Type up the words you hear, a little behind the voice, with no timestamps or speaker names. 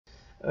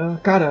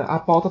Cara, a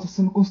pauta tá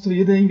sendo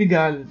construída em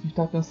migalhas. A gente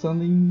tá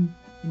pensando em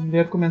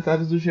ler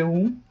comentários do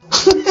G1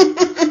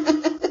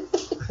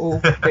 ou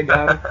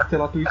pegar, sei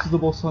lá, tweets do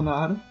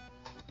Bolsonaro,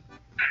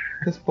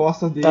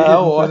 respostas dele.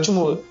 Tá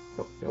ótimo. Assim.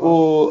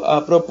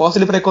 A proposta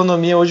dele pra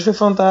economia hoje foi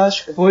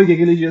fantástica. Foi, o que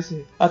ele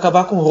disse?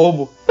 Acabar com o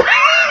roubo.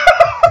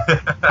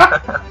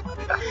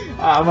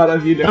 Ah,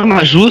 maravilha. Ah,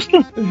 mas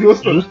justo?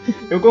 Justo,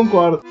 eu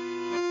concordo.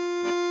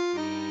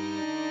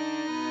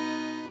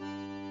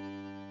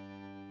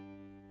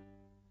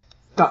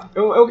 Tá,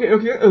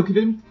 eu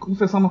queria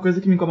confessar uma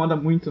coisa que me incomoda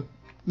muito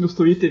nos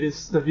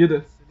twitters da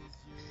vida.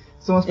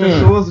 São as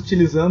pessoas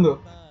utilizando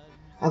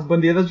as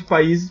bandeiras de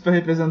países pra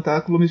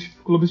representar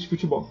clubes de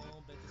futebol.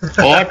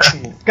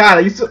 Ótimo!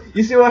 Cara, isso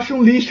eu acho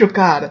um lixo,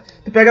 cara.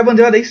 Tu pega a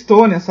bandeira da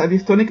Estônia, sabe?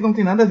 Estônia que não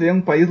tem nada a ver, um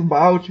país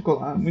báltico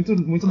lá, muito,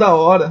 muito da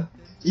hora.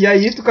 E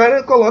aí tu,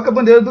 cara, coloca a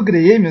bandeira do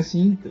Grêmio,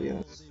 assim, tá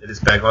ligado? Eles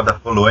pegam a da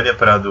Polônia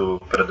pra do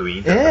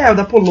Inter. É, a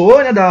da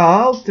Polônia, da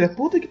Áustria.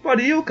 Puta que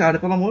pariu, cara,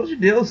 pelo amor de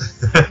Deus.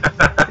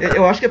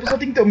 Eu acho que a pessoa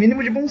tem que ter o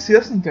mínimo de bom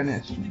senso na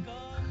internet. Né?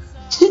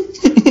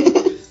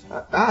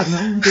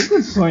 Não tem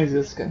condições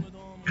isso, cara.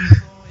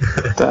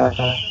 Tá.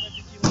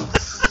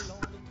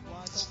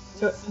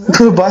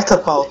 Basta a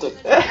pauta.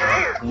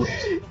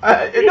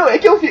 Não, é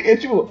que eu fico,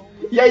 tipo...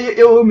 E aí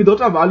eu me dou o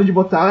trabalho de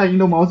botar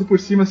ainda o mouse por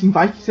cima, assim,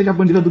 vai que seja a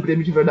bandeira do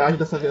Grêmio de verdade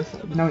dessa vez,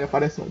 sabe? Não, e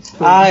aparece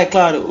lá. É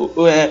claro,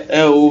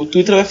 o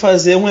Twitter vai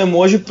fazer um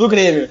emoji pro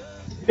Grêmio.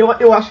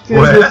 Eu acho que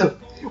seria isso.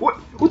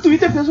 O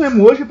Twitter fez um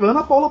emoji pra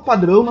Ana Paula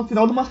Padrão no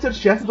final do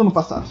Masterchef do ano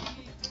passado.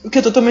 O que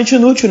é totalmente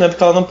inútil, né?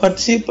 Porque ela não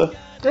participa.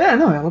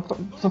 Não, ela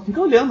só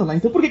fica olhando lá.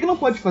 Então por que não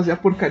pode fazer a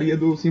porcaria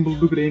do símbolo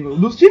do Grêmio?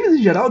 Dos times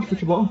em geral de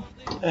futebol?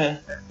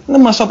 Não,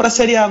 mas só pra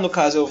Série A, no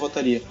caso, eu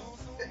votaria.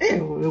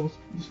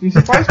 Os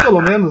principais pelo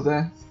menos,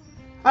 né?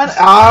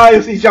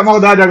 Eu senti a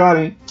maldade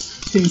agora, hein?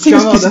 Sim,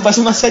 os principais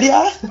na Série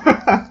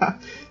A.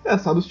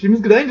 Só dos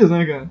times grandes,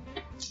 né, cara?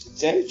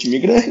 Sério, time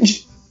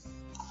grande.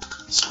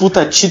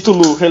 Disputa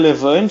título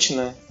relevante,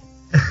 né?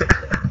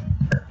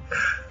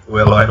 O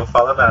Eloy não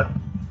fala nada.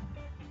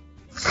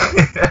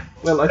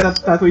 O Eloy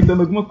tá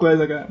tweetando alguma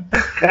coisa, cara.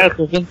 Cara, eu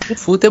tô vendo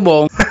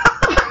futebol.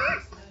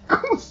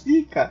 Como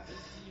assim, cara?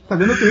 Tá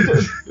vendo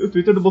o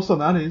Twitter do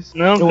Bolsonaro, é isso?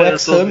 Não, o cara,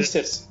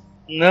 ex-hamsters.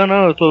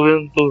 Não, eu tô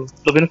vendo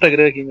o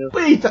Instagram aqui mesmo.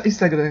 Eita,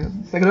 Instagram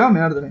é uma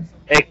merda, né?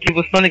 É que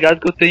vocês estão ligados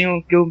que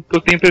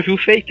eu tenho perfil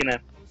fake, né?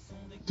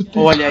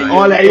 Olha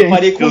aí, eu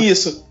parei com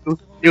isso.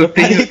 Eu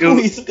parei com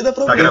isso que dá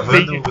pra ver. Tá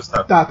gravando,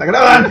 Gustavo? Tá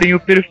gravando.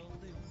 Eu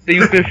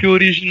tenho o perfil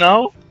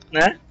original,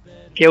 né?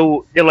 Que é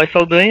o Eloy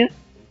Saldanha.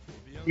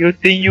 E eu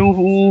tenho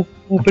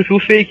o perfil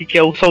fake, que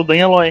é o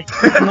Saldanha Eloy.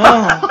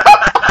 Não.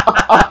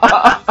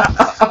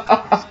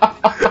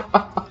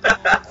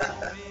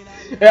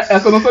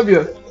 Essa eu não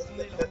sabia.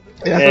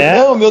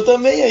 O meu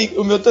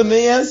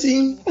também é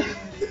assim.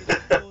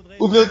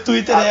 O meu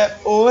Twitter é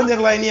o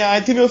 _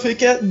 item e o meu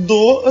fake é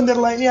do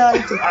 _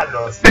 item.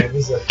 Nós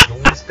temos aqui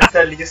um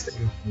especialista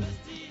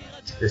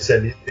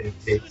em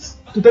fakes.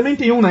 Tu também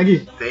tem um, né,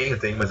 Gui?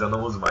 Tenho, mas eu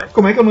não uso mais.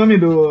 Como é que é o nome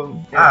do...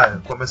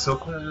 Começou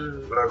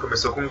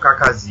com um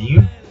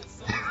cacazinho,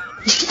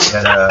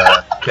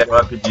 que era um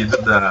apelido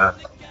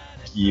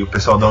que o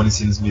pessoal da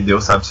Unicinos me deu,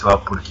 sabe-se lá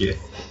por quê.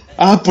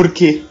 Por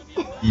quê?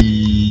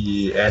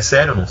 E é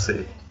sério, eu não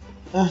sei.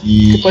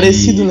 Que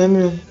parecido, né,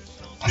 meu?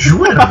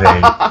 Jura,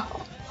 velho?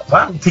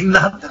 Não tem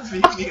nada a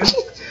ver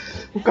mesmo.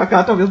 O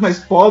Kaká talvez mais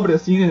pobre,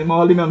 assim,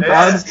 mal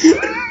alimentado.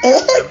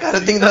 Cara,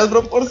 tem que dar as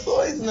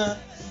proporções, né?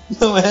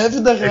 Não é a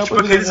vida real. É tipo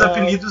aqueles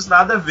apelidos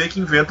nada a ver que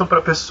inventam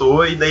pra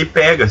pessoa e daí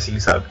pega, assim,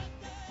 sabe?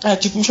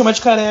 Tipo me chamar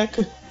de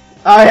careca.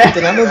 Não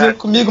tem nada a ver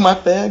comigo, mas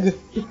pega.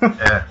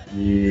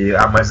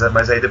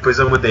 Mas aí depois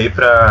eu mudei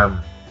pra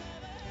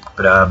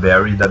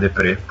Barry da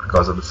Deprê, por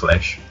causa do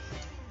Flash.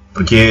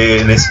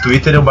 Porque nesse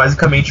Twitter eu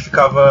basicamente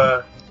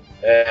ficava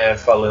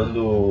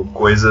falando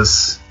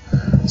coisas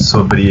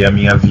sobre a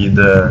minha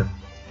vida,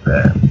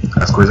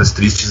 as coisas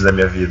tristes da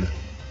minha vida.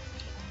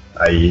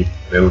 Aí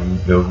eu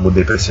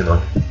mudei pra esse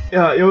nome.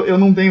 Eu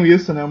não tenho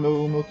isso, né?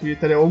 O meu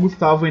Twitter é o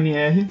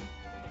GustavoNR,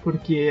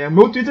 porque o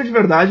meu Twitter de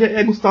verdade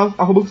é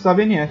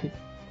 @GustavoNR,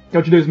 que é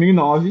o de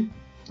 2009,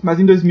 mas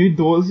em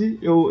 2012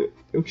 eu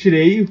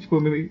tirei, tipo,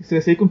 eu me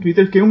estressei com o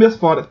Twitter e fiquei um mês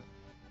fora.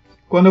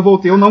 Quando eu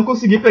voltei, eu não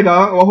consegui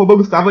pegar o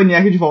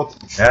 @GustavoNR de volta.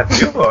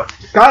 Viu?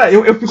 Cara,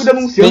 eu fico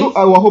denunciando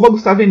o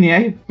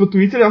 @GustavoNR pro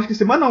Twitter, eu acho que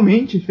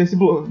semanalmente, ver se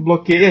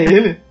bloqueia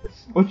ele,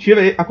 ou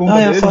tira a conta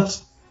dele.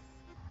 Faço.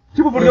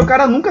 Tipo, porque o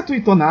cara nunca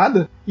tweetou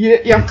nada, e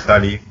tá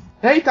ali.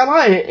 E tá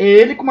lá, é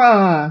ele com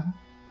uma...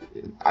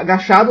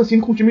 agachado, assim,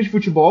 com um time de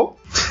futebol,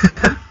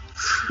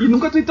 e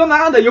nunca tweetou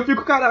nada, e eu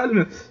fico, caralho,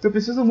 meu, eu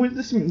preciso muito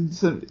desse...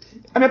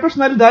 A minha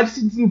personalidade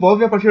se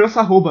desenvolve a partir dessa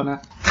arroba, né?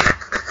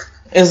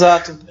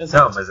 Exato.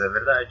 Não, mas é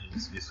verdade,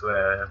 isso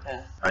é.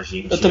 A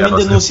gente. Eu também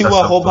denuncio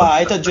o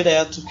 @aita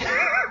direto.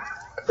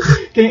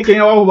 Quem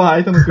é o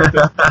 @aita no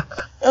Twitter?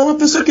 É uma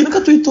pessoa que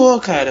nunca tweetou,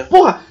 cara.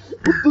 Porra!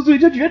 O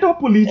Twitter devia ter uma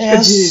política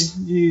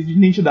de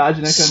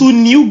identidade, né, cara?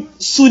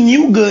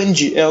 Sunil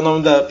Gandhi é o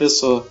nome da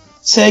pessoa.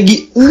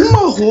 Segue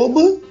uma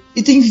arroba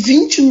e tem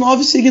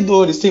 29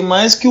 seguidores. Tem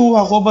mais que o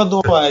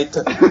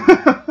 @doaita.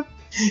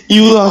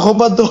 E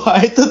o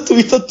 @doaita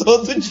twitta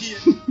todo dia.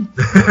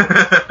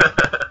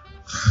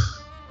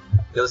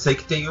 Eu sei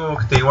que tem o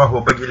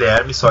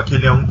 @Guilherme, só que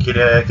ele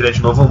é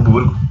de Novo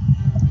Hamburgo.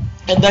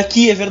 É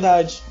daqui, é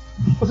verdade.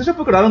 Vocês já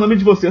procuraram o nome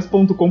de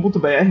vocês.com.br?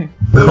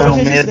 Eu já Não,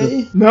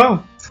 registrei.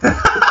 Não.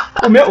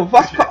 O meu,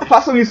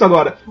 façam isso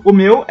agora. O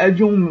meu é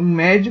de um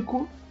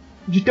médico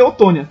de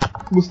Teutônia.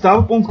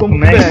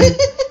 Gustavo.com.br.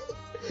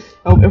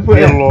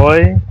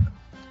 Eloy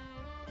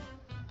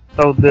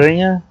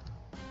Saldanha.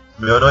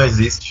 O meu não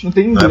existe.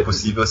 Não é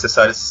possível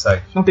acessar esse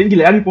site. Não tem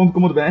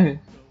guilherme.com.br?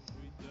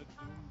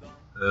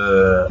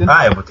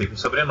 Eu botei com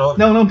sobrenome.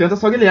 Não, tenta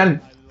só Guilherme.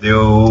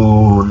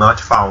 Deu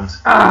not found.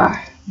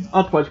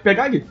 Tu pode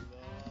pegar, Gui.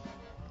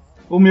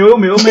 O meu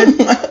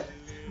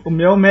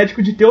é o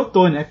médico de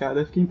Teutônia,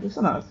 cara. Eu fiquei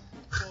impressionado.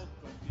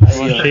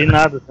 Não achei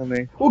nada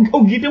também.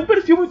 O Gui tem um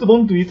perfil muito bom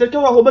no Twitter que é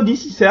o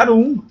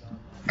 @GuiSincero1.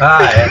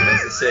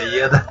 Mas esse aí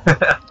é da...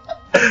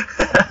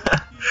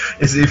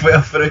 Esse aí foi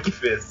a Fran que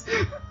fez.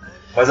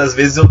 Mas às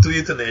vezes eu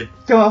tweeto nele.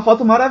 Tem uma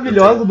foto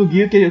maravilhosa do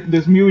Gui, que é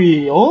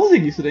 2011,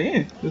 Gui, isso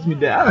daí?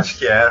 2010? Acho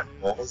que é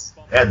 11.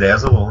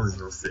 10 ou 11,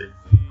 não sei.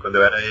 Quando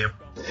eu era emo.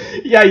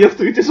 E aí os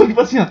tweets são tipo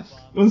assim, ó.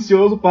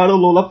 Ansioso para o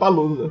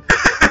Lollapalooza.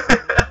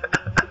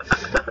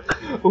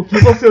 O que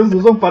vocês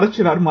usam para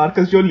tirar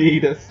marcas de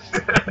olheiras?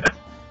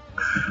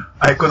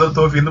 Aí quando eu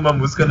tô ouvindo uma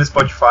música no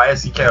Spotify,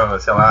 assim, que é,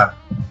 sei lá,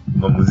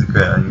 uma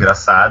música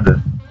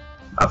engraçada,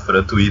 a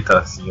Fran twitta,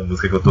 assim, a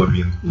música que eu tô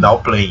ouvindo. Now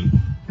playing.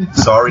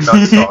 Sorry,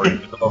 not sorry.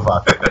 Muito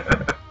novato.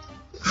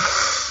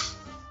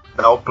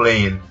 Now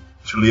playing.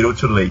 Too little,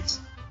 too late.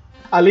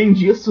 Além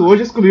disso,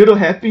 hoje excluíram o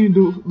rap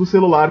do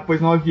celular, pois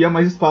não havia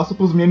mais espaço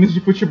pros memes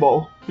de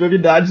futebol.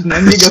 Prioridades, né,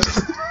 amiga?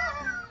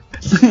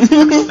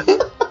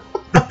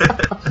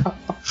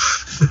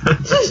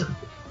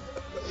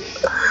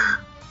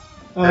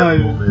 Ai,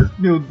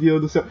 meu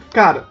Deus do céu.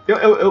 Cara,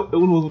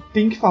 eu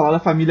tenho que falar da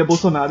família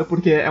Bolsonaro,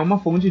 porque é uma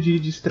fonte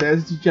de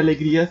estresse, de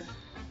alegria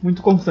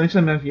muito constante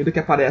na minha vida, que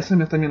aparece na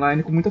minha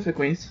timeline com muita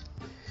frequência.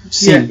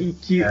 Sim.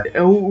 Que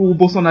é o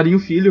Bolsonarinho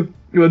filho,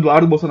 e o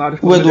Eduardo Bolsonaro.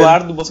 O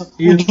Eduardo Bolsonaro.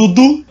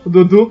 O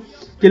Dudu,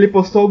 que ele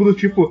postou algo do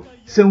tipo,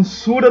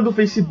 censura do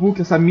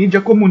Facebook, essa mídia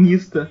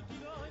comunista.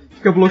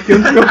 Fica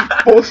bloqueando meu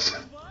post.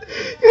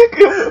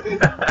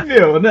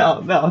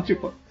 Não,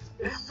 tipo...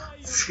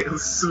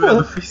 Censura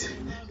do Facebook.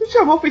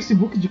 Chamar o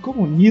Facebook de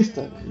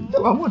comunista,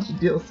 pelo amor de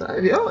Deus,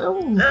 sabe?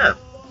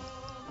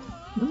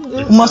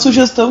 Uma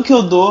sugestão que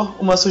eu dou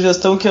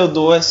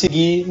é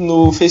seguir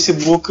no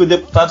Facebook o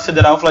deputado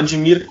federal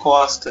Vladimir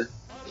Costa.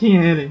 Quem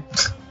é ele?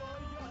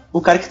 O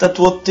cara que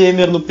tatuou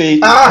Temer no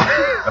peito.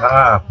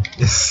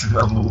 Esse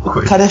maluco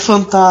aí. O cara é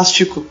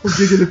fantástico. O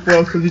que ele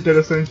posta de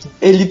interessante?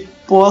 Ele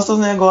posta um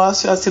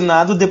negócio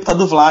assinado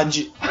deputado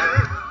Vlad.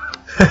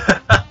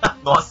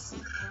 Nossa,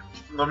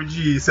 nome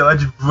de, sei lá,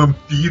 de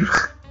vampiro.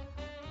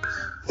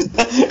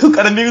 O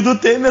cara é amigo do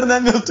Temer, né,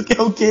 meu? Tu quer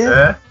o quê?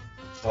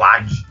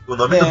 Vlad. O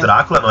nome do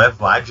Drácula não é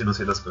Vlad, não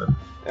sei das coisas.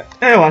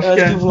 Eu acho que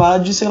é.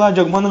 Vlad, sei lá, de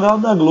alguma novela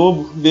da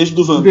Globo. Beijo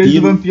do Vampiro.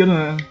 Beijo do Vampiro,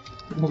 né?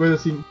 Uma coisa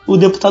assim. O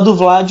deputado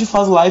Vlad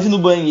faz live no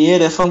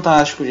banheiro, é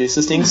fantástico, gente.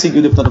 Vocês têm que seguir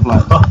o deputado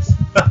Vlad. Nossa,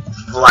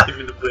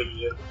 live no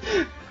banheiro.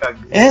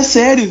 Caguei. É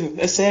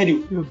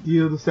sério. Meu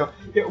Deus do céu.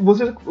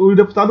 O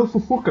deputado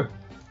Fufuca.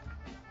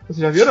 Vocês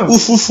já viram? O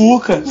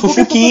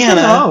Fufuquinha,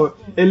 né?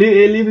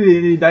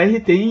 Ele dá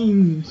RT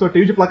em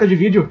sorteio de placa de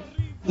vídeo.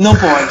 Não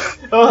pode.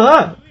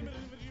 Aham.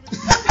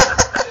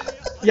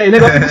 E aí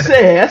negócio do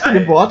CS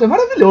ele bota, é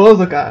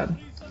maravilhoso, cara.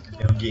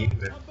 É um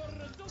gamer.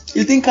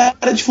 Ele tem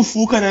cara de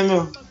Fufuca, né,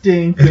 meu?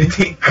 Tem. Ele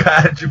tem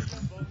cara de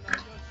Fufuca.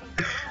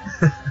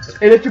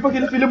 Ele é tipo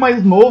aquele filho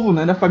mais novo,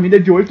 né, da família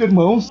de 8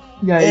 irmãos.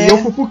 E aí é o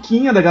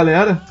Fufuquinha da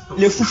galera.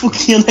 Ele é o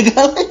Fufuquinha da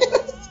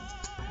galera.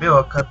 Meu, eu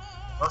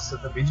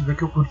acabei de ver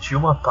que eu curti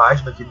uma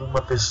página aqui de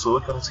uma pessoa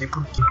que eu não sei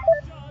porquê.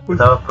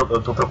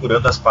 Eu tô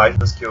procurando as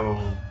páginas que eu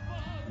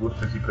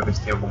curto aqui pra ver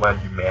se tem alguma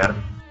de merda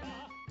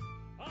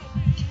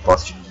que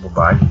poste de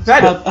bobagem.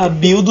 Sério? A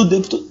bio do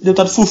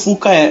deputado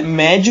Fufuca é: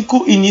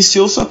 médico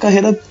iniciou sua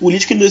carreira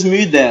política em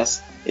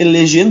 2010,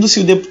 elegendo-se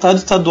o deputado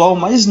estadual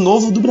mais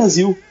novo do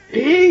Brasil.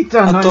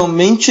 Eita,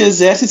 atualmente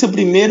exerce seu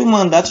primeiro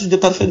mandato de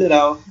deputado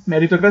federal.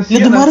 Meritocracia,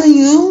 Ele é do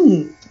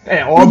Maranhão.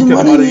 É óbvio que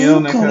é do Maranhão,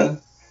 né, cara?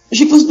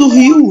 Achei que fosse do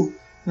Rio.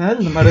 É,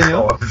 do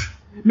Maranhão.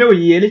 Meu,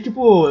 e ele,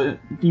 tipo,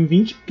 tem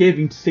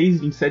 26,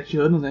 27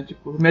 anos, né?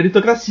 Tipo,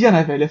 meritocracia,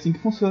 né, velho? É assim que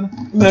funciona.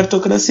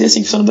 Meritocracia é assim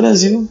que funciona no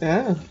Brasil.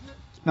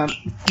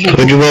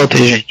 Tô de volta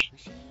aí, gente.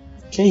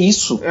 Que é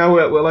isso?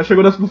 Ela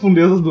chegou nas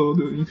profundezas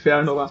do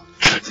inferno lá.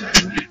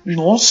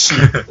 Nossa!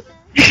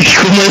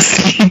 Como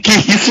assim? Que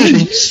isso,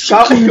 gente?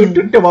 Calma, que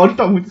o teu áudio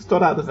tá muito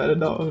estourado, velho.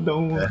 Dá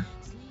uma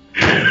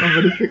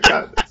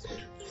verificada.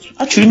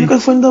 Tira o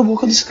microfone da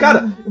boca desse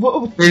cara.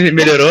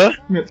 Melhorou?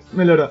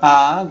 Melhorou.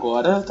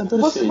 Agora tá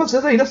perfeito.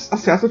 Vocês ainda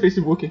acessam o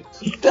Facebook?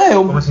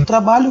 Eu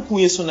trabalho com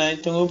isso, né?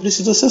 Então eu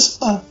preciso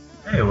acessar.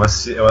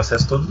 Eu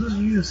acesso todos os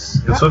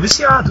dias. Eu sou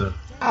viciado.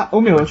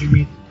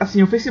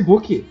 Assim, o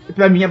Facebook,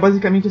 pra mim é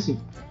basicamente assim.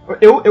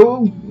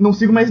 Eu não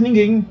sigo mais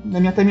ninguém na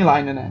minha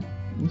timeline, né?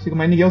 Não sigo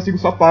mais ninguém, eu sigo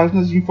só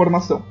páginas de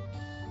informação.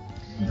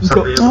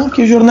 Então,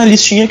 que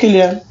jornalistinha que ele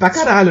é. Pra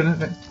caralho, né,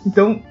 velho?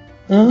 Então,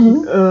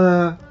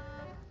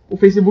 o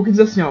Facebook diz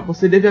assim, ó,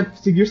 você deve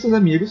seguir seus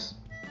amigos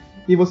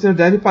e você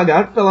deve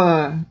pagar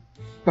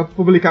pra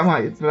publicar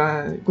mais,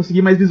 pra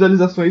conseguir mais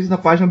visualizações na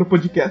página do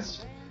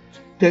podcast.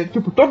 Que é,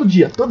 tipo, todo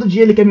dia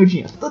ele quer meu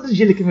dinheiro,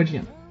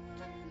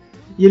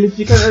 E ele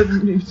fica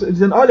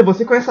dizendo, olha,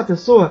 você conhece essa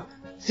pessoa?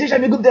 Seja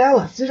amigo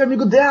dela!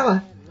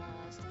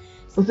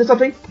 Você só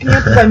tem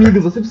 500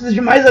 amigos, você precisa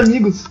de mais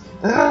amigos.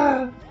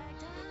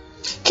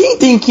 Quem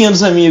tem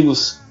 500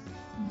 amigos?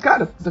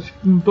 Cara, acho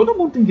que todo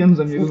mundo tem 500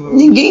 amigos.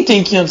 Ninguém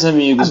tem 500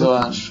 amigos, eu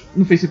acho.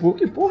 No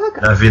Facebook? Porra,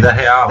 cara. Na vida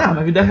real.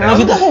 Na vida real. Na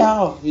vida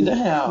real.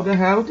 Na vida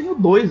real eu tenho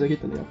 2 aqui,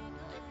 tá ligado?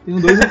 Tenho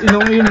 2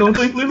 e não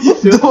tô incluindo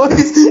você.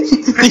 2?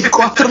 Tem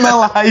 4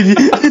 na live.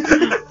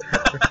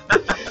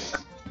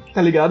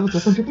 Tá ligado?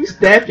 Vocês são tipo um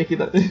step aqui.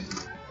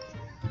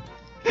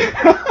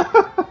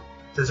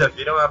 Vocês já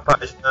viram a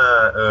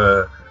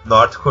página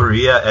North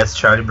Korea as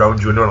Charlie Brown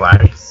Jr.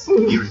 Lives?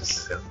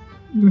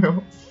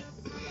 Não.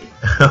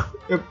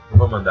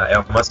 Vou mandar. É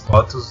umas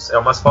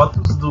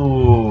fotos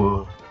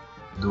do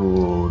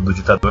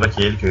ditador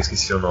aquele, que eu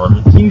esqueci o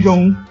nome. Kim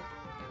Jong-un.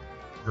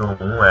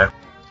 Jong-un,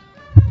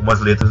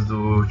 umas letras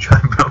do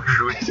Charlie Brown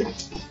Jr.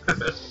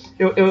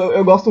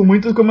 Eu gosto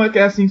muito como é que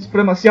é assim,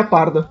 supremacia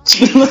parda.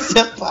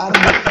 Supremacia parda.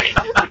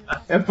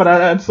 É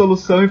pra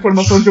dissolução e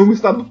formação de um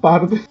estado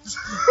pardo.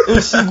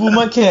 Eu sigo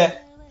uma que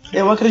é: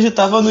 eu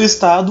acreditava no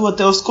estado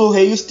até os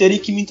correios terem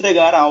que me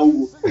entregar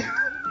algo.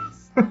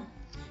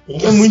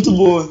 É muito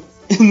boa.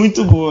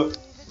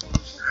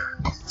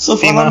 Só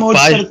fala mal de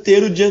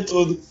carteiro o dia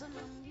todo.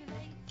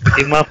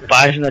 Tem uma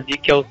página ali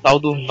que é o tal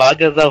do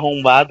Vagas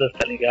Arrombadas,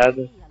 tá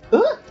ligado?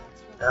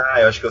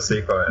 Eu acho que eu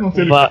sei qual é.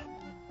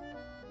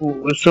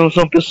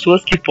 São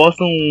pessoas que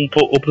postam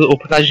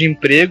oportunidade de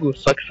emprego,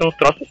 só que são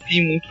troços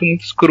assim,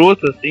 muito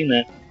escrotos, assim,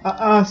 né?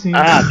 Sim.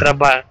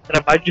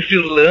 Trabalho de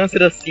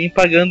freelancer, assim,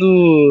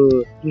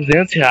 pagando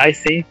 200 reais,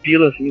 100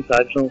 pila, assim,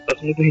 sabe? São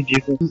troços muito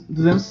ridículos.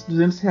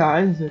 200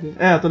 reais?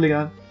 Eu tô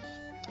ligado.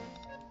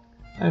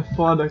 É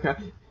foda, cara.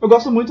 Eu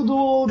gosto muito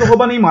do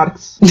Rouba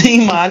Neymarx.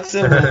 Neymarx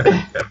é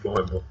bom.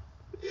 É bom.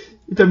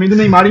 E também do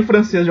Neymar em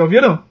francês, já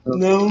ouviram?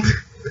 Não.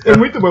 É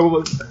muito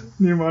bom,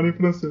 Neymar em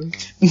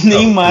francês.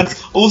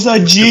 Neymarx,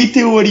 ousadia e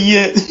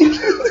teoria.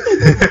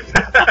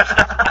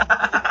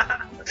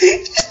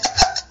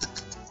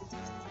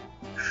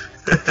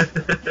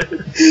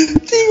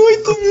 Tem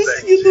 8.000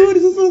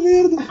 seguidores essa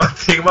merda.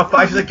 Tem uma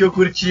página que eu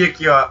curti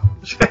aqui, ó.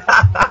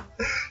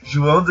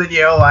 João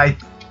Daniel Light.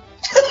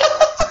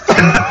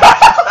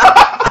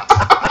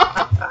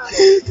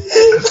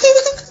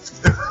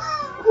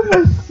 Como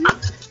assim?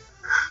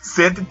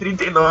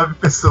 139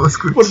 pessoas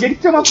curtindo. Por que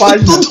tem uma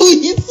página? Tudo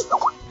isso.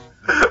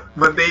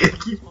 Mandei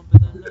aqui.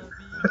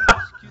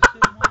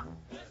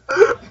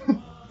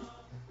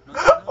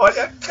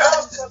 Olha a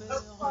capa da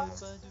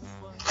página.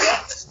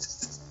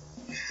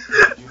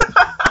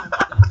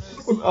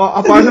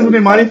 A página do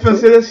Neymar em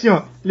francês é assim,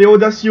 ó.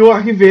 L'audacieux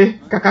arrivé.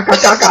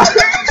 KKKKK.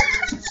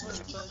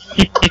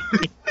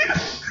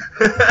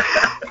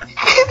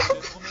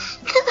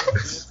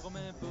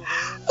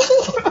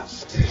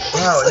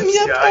 Essa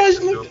minha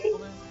página.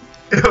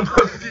 É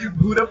uma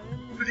figura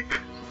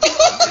pública.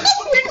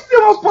 Por que tem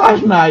uma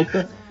página,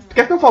 Aita? Tu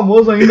quer ficar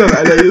famoso ainda,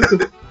 velho? É isso?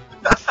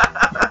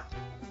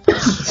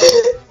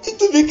 E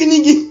tu vê que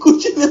ninguém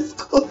curte minhas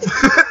coisas.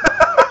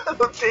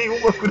 Não tem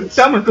uma curtida.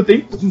 Tá, mas tu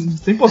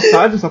tem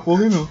postagem essa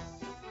porra, hein, meu?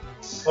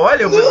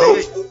 Olha, eu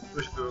mandei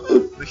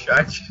do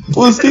chat.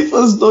 Postei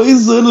faz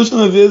 2 anos a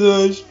última vez,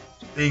 eu acho.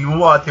 Tem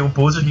um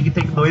post aqui que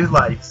tem 2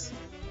 likes.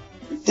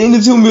 Tem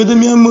deve ser o meu da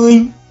minha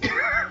mãe.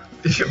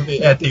 Deixa eu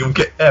ver. Tem um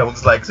que. um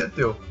dos likes é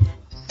teu.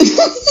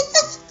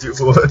 E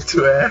o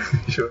outro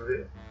deixa eu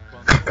ver.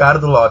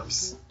 Ricardo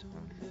Lopes.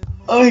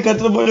 O Ricardo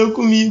trabalhou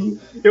comigo.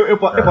 Eu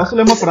posso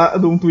ler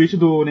um tweet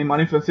do Neymar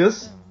em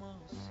francês?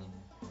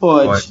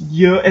 Pode.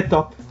 Dieu é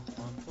top.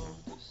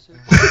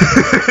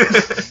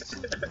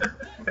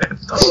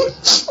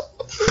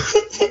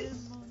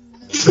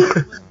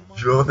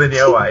 João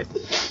Daniel White.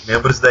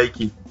 Membros da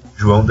equipe.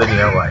 João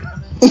Daniel White.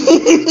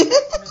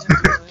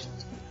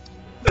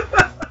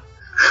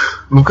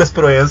 Lucas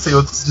Proença e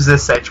outros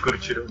 17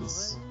 curtiram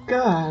isso.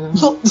 Cara.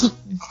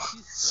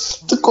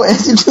 Tu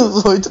conhece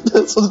 18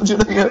 pessoas que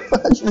curtiram a minha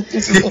página.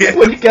 O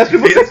podcast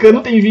do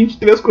Botecano tem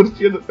 23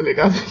 curtidas, tá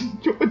ligado?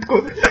 Tipo,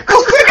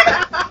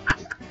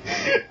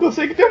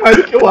 consegue ter mais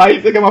do que o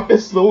Isaac, que é uma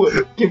pessoa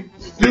que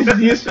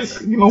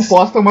existe e não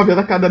posta uma vez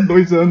a cada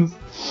 2 anos.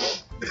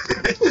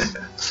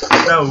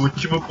 Não, o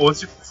último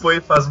post foi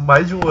faz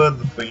mais de um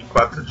ano, foi em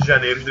 4 de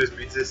janeiro de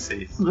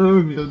 2016. Oh,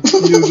 meu Deus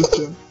do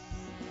céu.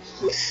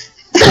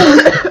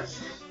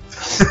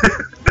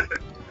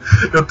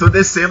 Eu tô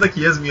descendo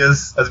aqui as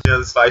minhas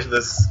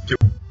páginas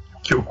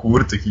que eu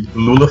curto aqui.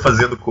 Lula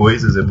fazendo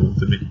coisas é bom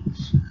também.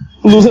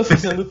 Lula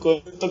fazendo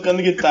coisas,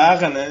 tocando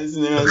guitarra, né? Esse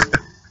negócio.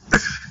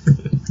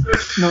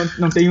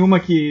 Não tem uma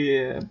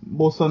que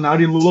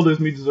Bolsonaro e Lula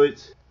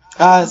 2018.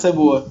 Ah, essa é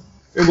boa.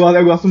 Eu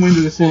gosto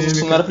muito desse meme.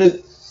 Bolsonaro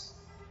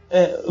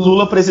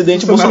Lula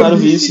presidente, Bolsonaro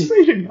vice. Isso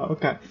é genial,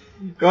 cara.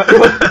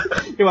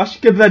 Eu acho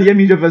que quebraria a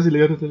mídia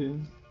brasileira, tá ligado?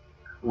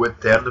 O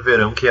eterno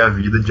verão que é a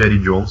vida de Jerry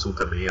Johnson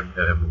também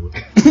é boa.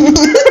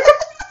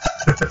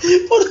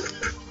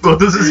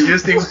 Todos os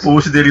dias tem um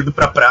post dele indo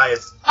pra praia.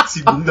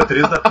 Segunda,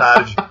 3 da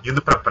tarde,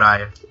 indo pra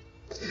praia.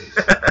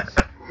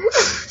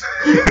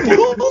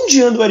 Por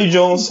onde anda o Jerry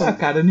Johnson? Ah,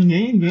 cara,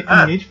 ninguém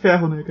de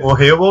ferro, né, cara?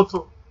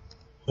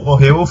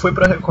 Morreu ou foi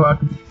pra Record?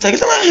 Será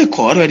que ele tá na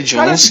Record, o Jerry Johnson?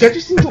 Cara,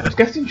 se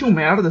quer sentir um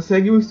merda,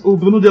 segue o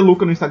Bruno De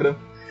Luca no Instagram.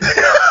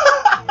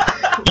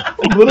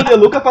 O Bruno De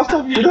Luca passa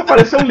a vida,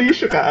 parece um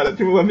lixo, cara.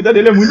 Tipo, a vida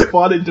dele é muito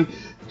foda.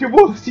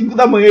 Tipo, 5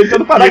 da manhã ele tá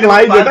no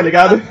paraglider, tá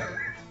ligado?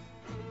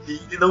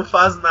 Ele não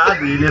faz nada,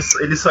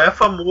 ele só é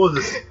famoso,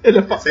 assim.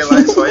 Sei lá,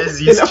 ele só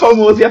existe. Ele é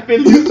famoso e é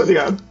feliz, tá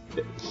ligado?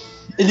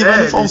 Ele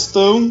vai no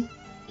Faustão.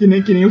 Que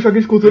nem o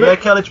Choque de Cultura. Ele é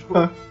aquela, tipo...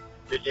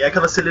 Ele é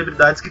aquelas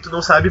celebridades que tu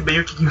não sabe bem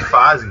o que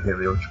faz,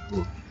 entendeu?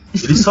 Tipo...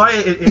 Ele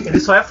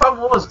só é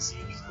famoso, assim.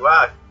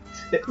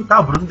 Tipo,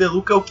 o Bruno De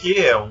Luca é o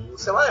quê? É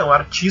um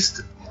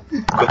artista.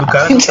 Quando o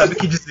cara não sabe o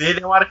que dizer,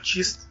 ele é um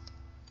artista.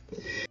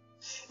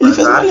 Ele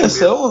fez uma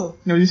lição?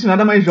 Não existe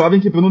nada mais jovem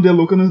que Bruno De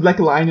Luca nos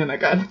Blackline, né,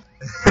 cara?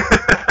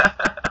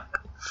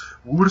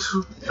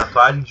 Urso,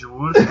 tatuagem de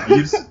urso,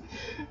 piercing.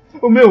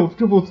 Ô meu,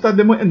 tipo, tu tá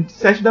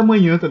 7 da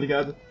manhã, tá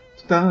ligado?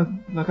 Tu tá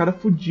na cara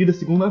fudida,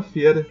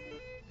 segunda-feira.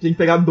 Tem que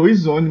pegar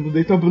 2 ônibus,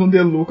 daí tá o Bruno De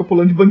Luca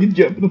pulando de bang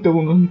jump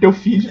no teu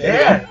feed.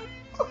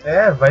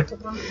 Vai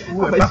tomar no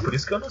cu. Por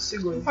isso que eu não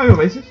sigo ele. Meu,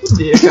 vai se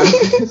fuder, cara.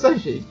 Essa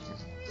gente.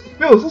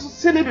 Meu, essas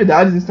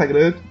celebridades no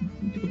Instagram,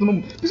 tipo, tu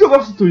não... Por isso que eu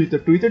gosto do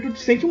Twitter. Twitter tu te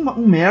sente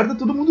um merda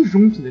todo mundo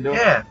junto, entendeu?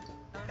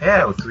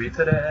 O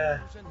Twitter é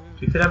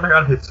a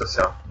melhor rede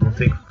social. Não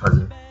tem o que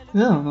fazer.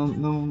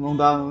 Não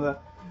dá.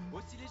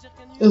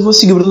 Eu vou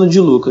seguir o Bruno De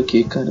Luca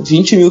aqui, cara.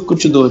 20 mil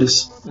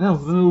curtidores. Não,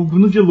 o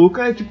Bruno De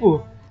Luca é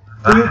tipo...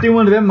 Tem o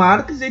André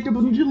Marques e aí tem o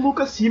Bruno De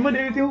Luca acima,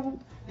 daí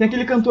tem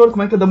aquele cantor,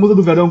 como é que é, da Musa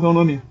do Verão, qual é o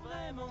nome?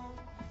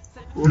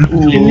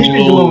 Felipe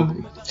Dilon.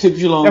 Felipe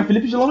Dilon. O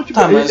Felipe Dilon, tipo...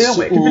 Tá, mas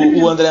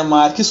o André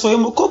Marques foi o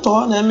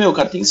Mocotó, né, meu? O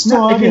cara tem história.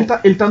 Não, é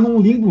que ele tá num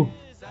limbo,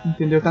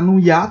 entendeu? Tá num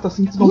hiato,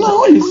 assim, que tu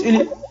não ele...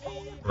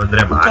 O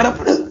André Marques? O cara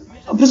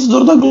é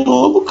apresentador da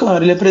Globo,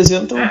 cara. Ele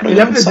apresenta um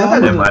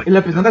programa ele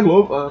apresenta a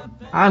Globo.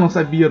 Não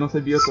sabia.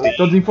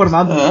 Tô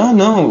desinformado.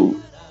 Não.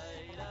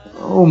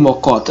 O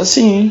Mocota,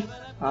 sim.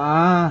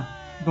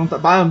 Não tá...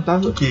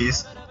 O que é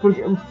isso?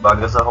 Porque...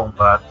 Bagas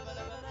arrombadas.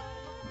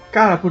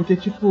 Cara, porque,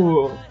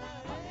 tipo...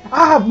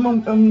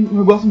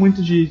 eu gosto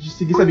muito de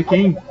seguir, sabe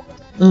quem?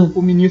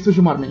 O ministro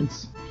Gilmar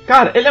Mendes.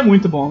 Cara, ele é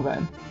muito bom,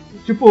 velho.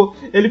 Tipo,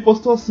 ele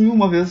postou assim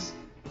uma vez,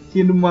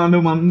 que numa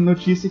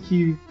notícia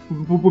que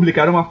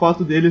publicaram uma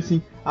foto dele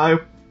assim,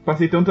 eu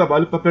passei tanto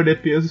trabalho pra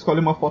perder peso, escolhe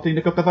uma foto ainda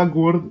que eu tava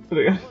gordo, tá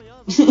ligado?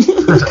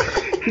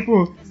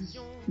 Tipo,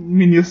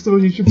 ministro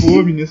gente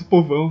boa, ministro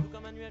povão.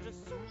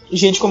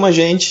 Gente como a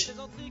gente.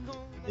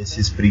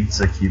 Esses prints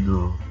aqui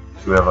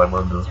que o Evan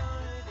mandou.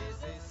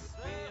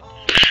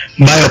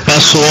 Eu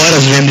passo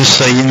horas vendo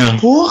isso aí, meu.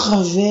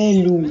 Porra,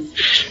 velho.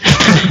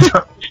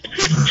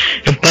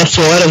 Eu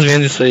passo horas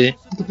vendo isso aí.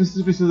 Tu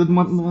precisa de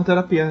uma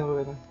terapia,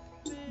 velho.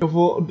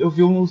 Eu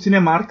vi um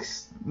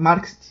Cinemarx,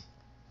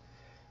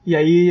 e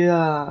aí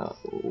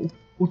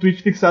o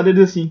tweet fixado ele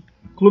diz assim: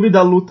 Clube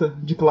da Luta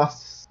de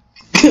Classes.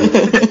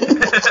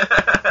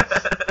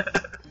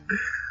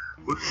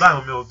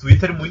 O meu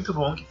Twitter muito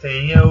bom que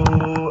tem é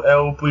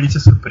o Polícia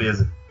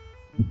Surpresa.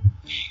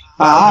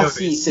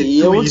 Sim, isso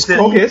aí é Twitter,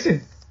 qual que é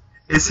esse?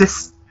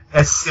 Esse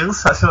é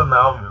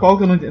sensacional, meu. Qual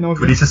que eu não vi?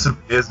 Polícia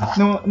Surpresa.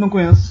 Não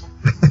conheço.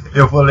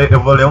 Eu vou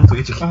ler um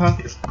tweet aqui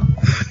dele.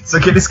 Só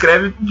que ele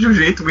escreve de um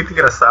jeito muito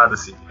engraçado,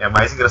 assim. É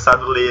mais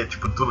engraçado ler,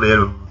 tipo, tu ler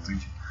o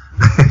tweet.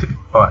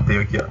 Tem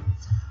aqui, ó.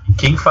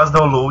 Quem faz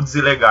downloads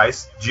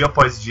ilegais dia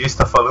após dia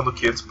está falando o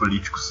que dos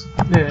políticos?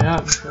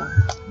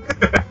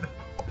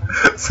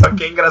 Só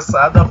que é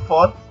engraçado a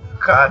foto do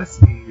cara,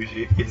 assim, o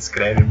jeito que ele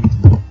escreve é muito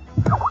bom.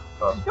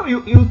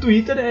 E o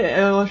Twitter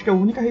eu acho que é a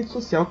única rede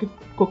social que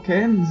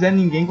qualquer Zé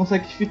Ninguém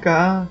consegue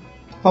ficar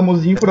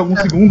famosinho por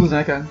alguns segundos,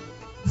 né, cara?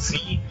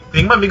 Sim,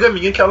 tem uma amiga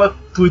minha que ela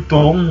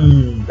tweetou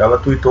um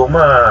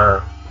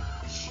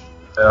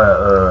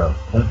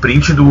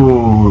print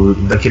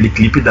daquele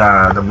clipe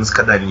da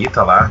música da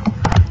Anitta lá,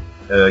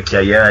 que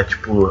aí é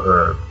tipo,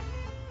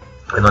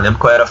 eu não lembro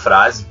qual era a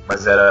frase,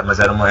 mas era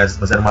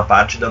uma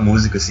parte da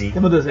música, assim. Que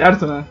é no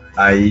deserto, né?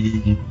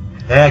 Aí,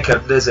 que era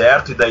do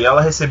deserto, e daí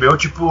ela recebeu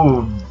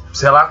tipo,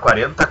 sei lá,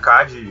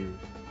 40k de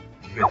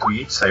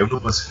retweet, saiu no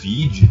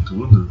BuzzFeed e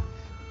tudo.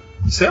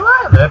 E sei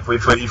lá, né? Foi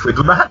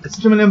do nada.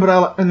 Deixa eu me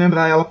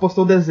lembrar, ela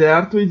postou o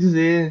deserto e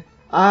dizer: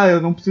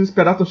 eu não preciso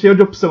esperar, tô cheio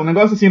de opção. Um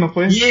negócio assim, não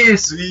foi?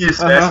 Isso,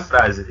 essa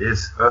frase.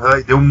 Isso.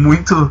 E deu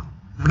muitos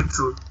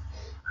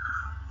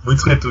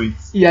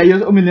retweets. E aí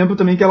eu me lembro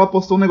também que ela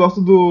postou um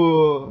negócio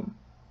do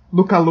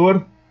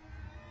calor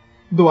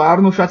do ar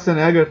no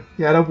Schwarzenegger,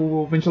 que era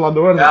o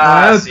ventilador.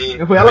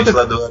 Sim. Foi ela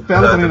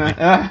também, né?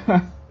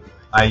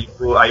 Aí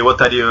o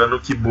Otariano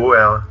queimou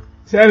ela.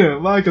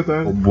 Sério? Vai que eu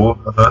tô... Robô,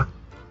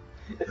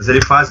 Mas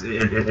ele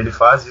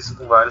faz isso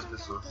com várias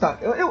pessoas. Tá,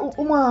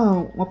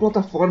 uma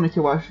plataforma que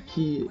eu acho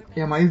que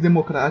é a mais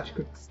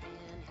democrática,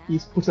 e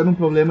por ser um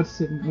problema de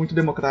ser muito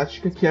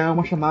democrática, que é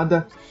uma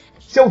chamada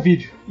Seu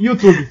Vídeo,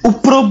 YouTube. O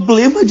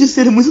problema de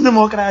ser muito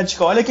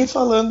democrática, olha quem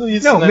falando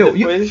isso, Não, né? meu,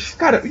 Depois...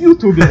 cara,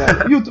 YouTube,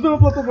 velho. YouTube é uma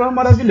plataforma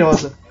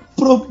maravilhosa.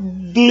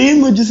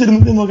 Problema de ser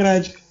muito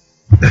democrática.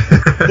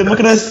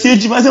 Democracia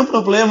demais é um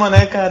problema,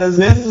 né, cara? Às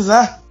vezes,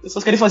 as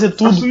pessoas querem fazer A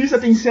tudo. Suíça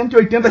tem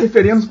 180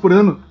 referendos por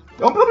ano.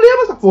 É um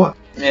problema essa porra.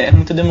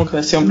 Muita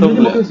democracia é um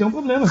problema. Democracia é um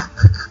problema.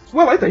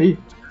 Ué, vai, tá aí.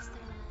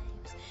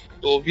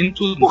 Tô ouvindo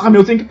tudo. Porra,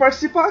 meu, tem que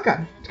participar,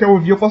 cara. Tu quer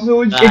ouvir, eu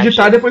posso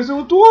editar e depois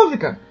tu ouve,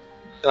 cara.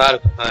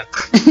 Claro.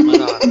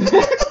 Manda lá.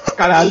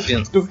 Caralho, Tô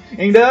ouvindo. tu,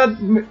 ainda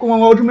com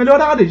o áudio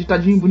melhorado,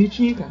 editadinho,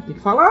 bonitinho, cara. Tem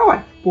que falar,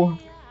 ué, porra.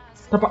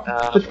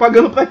 Tô te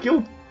pagando pra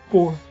aquilo,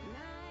 porra.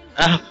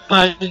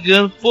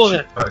 Pagando,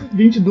 porra.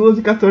 22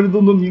 e 14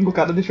 do domingo, o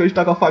cara deixou de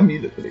estar com a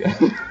família, tá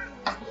ligado?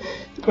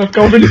 Vai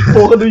ficar ouvindo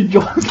porra do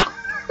idiota.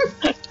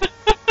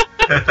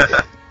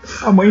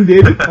 A mãe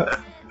dele,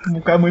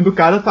 a mãe do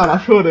cara tá lá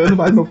chorando,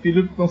 mas meu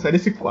filho não sai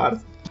desse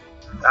quarto.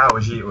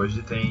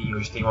 Hoje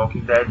tem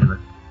Walking Dead, né?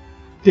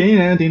 Tem,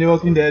 né? Tem The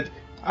Walking Dead.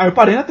 Eu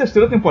parei na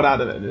 3ª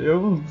temporada, velho.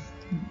 Eu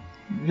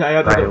já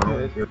era The Walking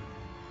Dead.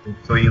 Eu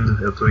tô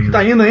indo.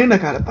 Tá indo ainda,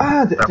 cara?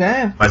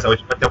 É. Mas a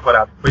última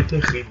temporada foi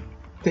terrível.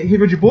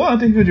 Terrível de boa ou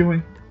terrível de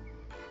ruim?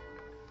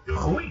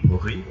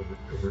 Horrível.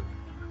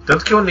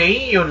 Tanto que eu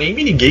nem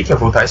me liguei que ia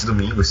voltar esse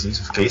domingo, assim,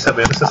 fiquei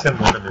sabendo essa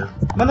semana mesmo.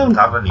 Mas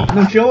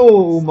não tinha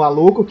o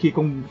maluco que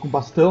com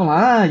bastão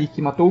lá e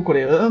que matou o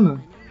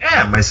coreano?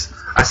 Mas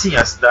assim,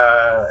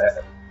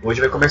 hoje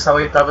vai começar a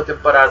 8ª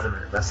temporada, né?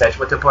 Na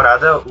 7ª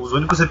temporada, os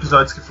únicos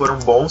episódios que foram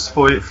bons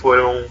foi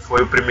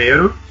o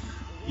primeiro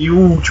e o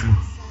último.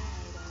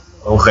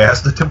 O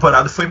resto da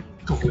temporada foi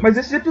muito ruim. Mas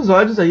esses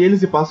episódios aí, eles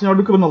se passam em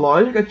ordem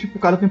cronológica, tipo,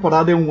 cada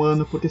temporada é um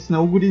ano, porque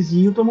senão o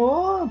gurizinho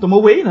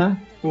tomou whey, né?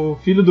 O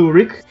filho do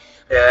Rick.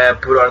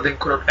 Por ordem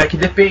cronológica. É que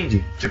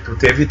depende. Tipo,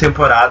 teve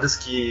temporadas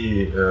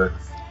que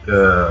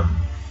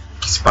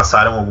se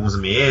passaram alguns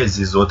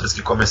meses, outras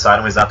que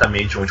começaram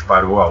exatamente onde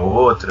parou a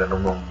outra.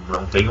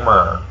 Não tem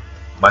uma...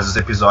 Mas os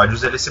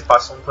episódios, eles se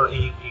passam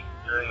em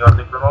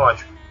ordem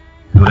cronológica.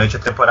 Durante a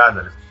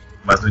temporada, né?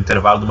 Mas no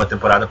intervalo de uma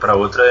temporada pra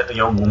outra, em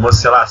algumas,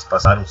 sei lá, se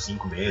passaram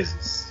 5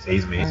 meses,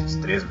 6 meses,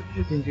 3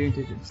 meses.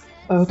 Entendi.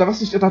 Eu tava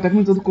até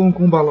comentando com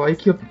o Balói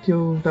que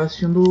eu tava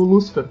assistindo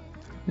Lucifer.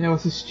 Eu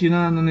assisti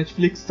na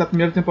Netflix a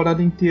primeira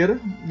temporada inteira,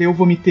 daí eu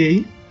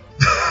vomitei.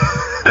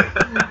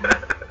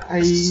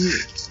 Aí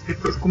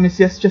eu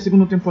comecei a assistir a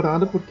 2ª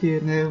temporada, porque,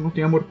 né, eu não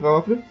tenho amor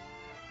próprio.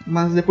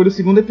 Mas depois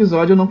do 2º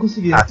episódio eu não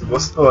consegui. Tu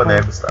gostou,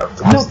 né, Gustavo?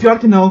 Não, pior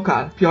que não,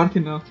 cara. Pior que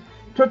não.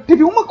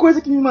 Teve uma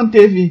coisa que me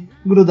manteve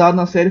grudado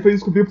na série, foi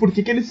descobrir por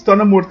que ele se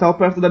torna mortal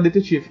perto da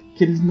detetive.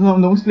 Que eles não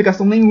dão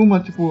explicação nenhuma,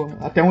 tipo,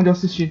 até onde eu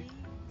assisti.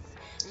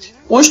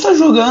 Onde tá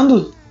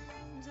jogando?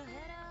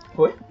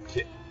 Oi?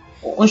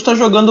 Onde tá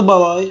jogando o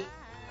Balói?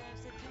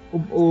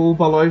 O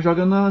Balói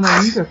joga na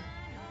Inter.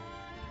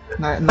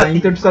 Na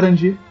Inter de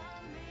Sarandi.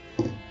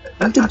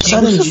 Inter de O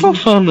que você tá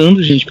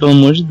falando, gente? Pelo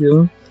amor de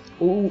Deus.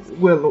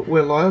 O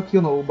Eloy aqui,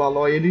 não, o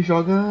Balói, ele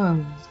joga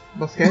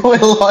basquete. O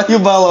Eloy e o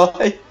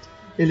Balói.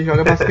 Ele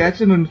joga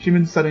basquete no time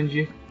do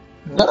Sarandi.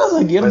 Não era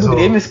zagueiro do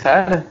Grêmio, esse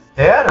cara.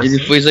 Era? Ele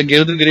foi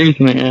zagueiro do Grêmio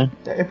também,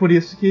 É por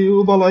isso que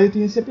o Balói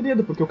tem esse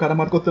apelido, porque o cara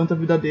marcou tanto a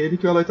vida dele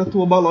que o Eloy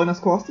tatuou o Balói nas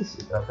costas.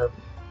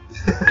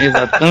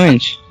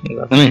 Exatamente.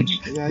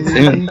 E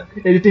aí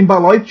ele tem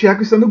Balói,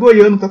 Tcheco e Sandro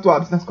Goiano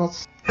tatuados nas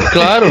costas.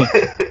 Claro.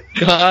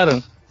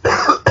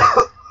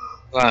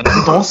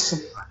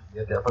 Nossa.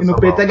 E no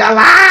peito é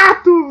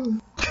Galato!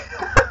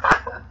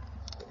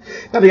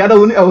 Tá ligado?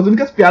 As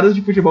únicas piadas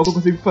de futebol que eu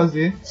consigo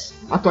fazer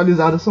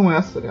atualizadas são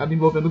essas, tá ligado?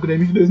 Envolvendo o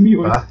Grêmio de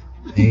 2008.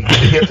 Sim,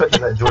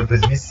 atualizado de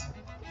 2005.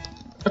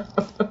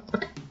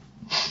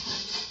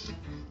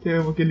 Que é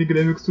aquele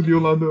Grêmio que subiu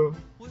lá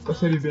da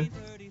Série B.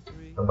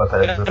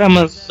 Cara,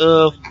 mas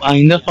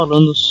ainda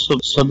falando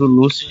sobre o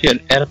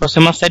Lucifer, era pra ser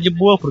uma série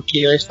boa,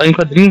 porque a história em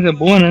quadrinhos é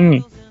boa, né,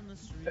 meu?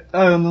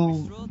 Eu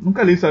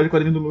nunca li a história de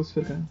quadrinho do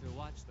Lucifer, cara.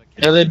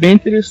 Ela é bem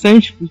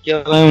interessante, porque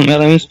ela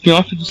é um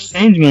spin-off do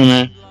Sandman,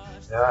 né?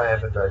 É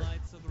verdade.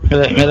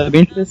 Ela é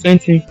bem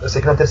interessante, sim. Eu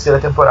sei que na 3ª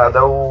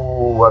temporada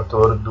o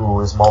ator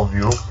do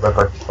Smallville vai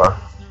participar.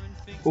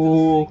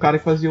 O cara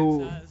que fazia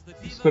o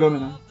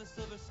Super-Homem, né?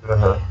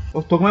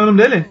 Uhum. Como é o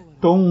nome dele?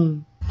 Tom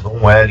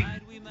Welling.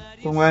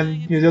 Tom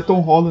Welling. Ele é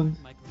Tom Holland.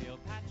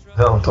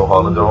 Não, Tom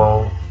Holland é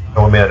o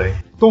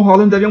Homem-Aranha. Tom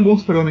Holland daria um bom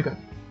Super-Homem, cara.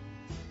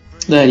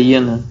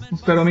 Daria, né? Um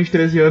Super-Homem de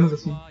 13 anos,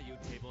 assim.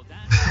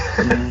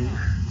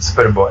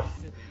 Superboy.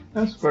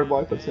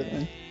 Superboy pode ser,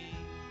 né?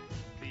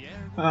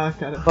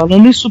 Cara.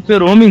 Falando em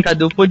Super-Homem,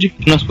 cadê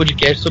nosso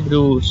podcast sobre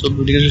o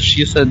Liga da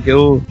Justiça?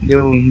 Deu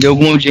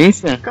alguma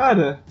audiência?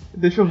 Cara,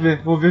 deixa eu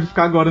ver. Vou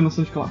verificar agora no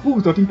SoundCloud.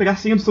 Puta, eu tenho que pegar a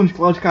senha do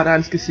SoundCloud,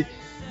 caralho, esqueci.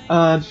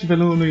 Deixa eu ver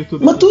no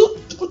YouTube. Mas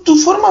tu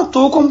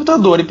formatou o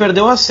computador e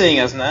perdeu as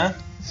senhas, né?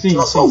 Sim,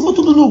 Tu sim. salvou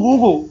tudo no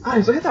Google. Ah,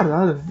 eu sou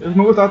retardado.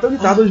 Eu tava tão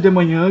irritado hoje de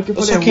manhã que eu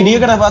Eu falei... só queria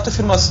gravar a tua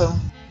afirmação.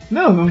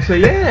 Não, isso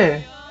aí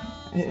é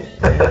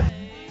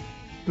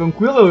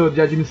tranquilo de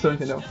admissão,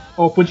 entendeu?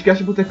 Ó, o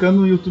podcast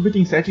Botecando no YouTube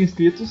tem 7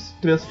 inscritos,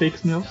 3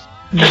 fakes meus.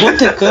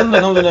 Botecando é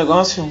o nome do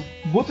negócio?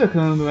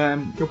 Botecando,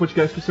 que é o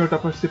podcast que o senhor tá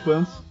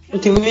participando. Eu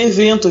tenho um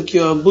evento aqui,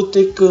 ó,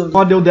 Botecando.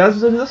 Ó, deu 10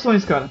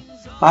 visualizações, cara.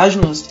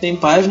 Páginas? Tem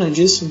página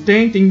disso?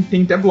 Tem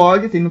até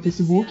blog, tem no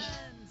Facebook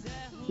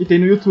e tem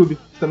no YouTube.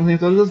 Estamos em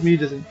todas as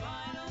mídias, hein.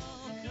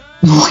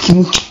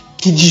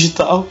 Que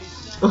digital.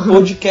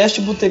 Podcast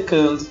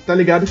Botecando. Tá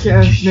ligado que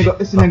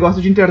esse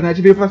negócio de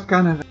internet veio pra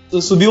ficar, né,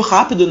 velho? Subiu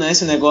rápido, né,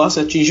 esse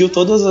negócio, atingiu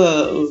todos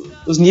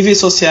os níveis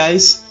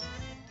sociais.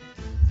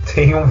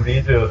 Tem um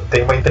vídeo,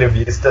 tem uma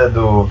entrevista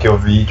que eu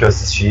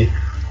assisti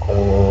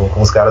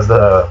com os caras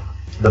da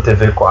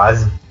TV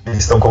Quase.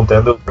 Eles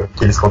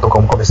contam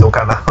como começou o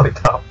canal e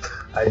tal.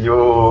 Aí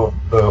o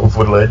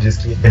Furlan diz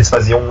que eles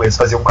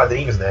faziam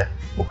quadrinhos, né?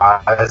 O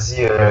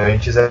Quase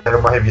antes era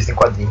uma revista em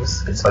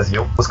quadrinhos, eles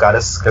faziam. Os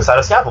caras pensaram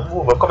assim,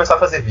 vamos começar a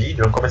fazer vídeo,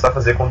 vamos começar a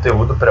fazer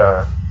conteúdo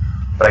pra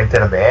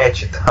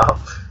internet e tal.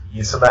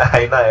 Isso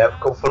aí na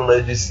época o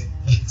Furlan disse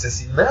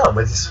assim, não,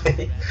 mas isso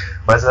aí.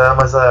 Mas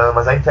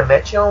a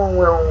internet é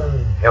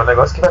um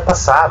negócio que vai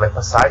passar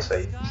isso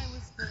aí.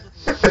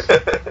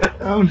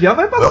 Um dia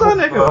vai passar,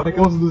 né, cara? Daqui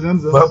a uns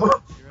 200 anos.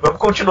 Vamos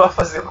continuar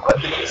fazendo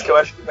quadrinhos, que eu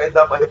acho que vai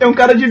dar mais. É um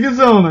cara de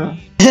visão, né?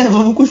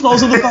 Vamos continuar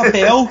usando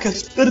papel, que é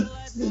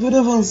super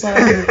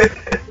avançado.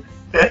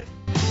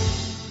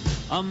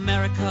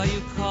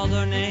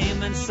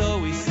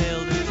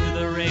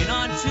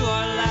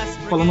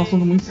 Falando um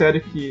assunto muito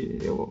sério que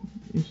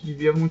a gente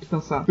devia muito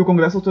pensar. Que o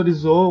Congresso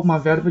autorizou uma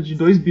verba de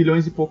 2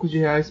 bilhões e poucos de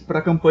reais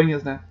pra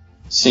campanhas, né?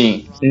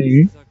 Sim.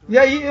 E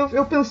aí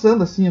eu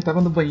pensando assim, eu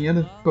tava no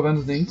banheiro, escovando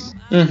os dentes.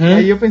 Uhum.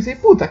 Aí eu pensei,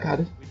 puta,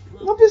 cara,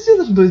 não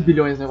precisa de 2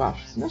 bilhões, eu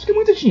acho. Eu acho que é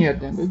muito dinheiro,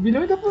 né? 2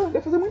 bilhões dá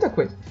pra fazer muita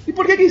coisa. E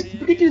por que eles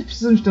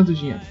precisam de tanto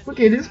dinheiro?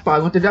 Porque eles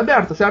pagam a TV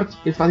aberta, certo?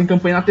 Eles fazem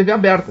campanha na TV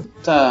aberta.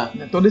 Tá.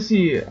 Todo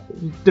esse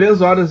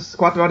 3 horas,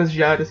 4 horas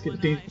diárias que ele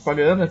tem de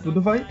propaganda,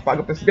 tudo vai.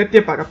 Paga pra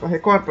SBT, paga pra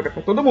Record, paga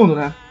pra todo mundo,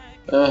 né?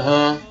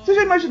 Aham. Vocês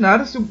já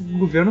imaginaram se o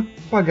governo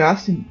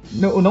pagasse,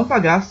 ou não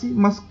pagasse,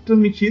 mas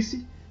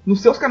transmitisse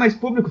nos seus canais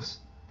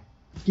públicos,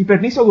 que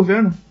pertencem ao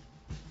governo?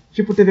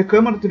 Tipo TV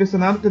Câmara, TV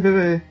Senado,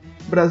 TV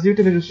Brasil e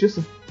TV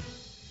Justiça?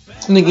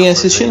 Ninguém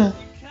assiste, né?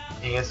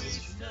 Ninguém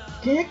assiste.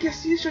 Quem é que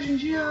assiste hoje em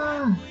dia?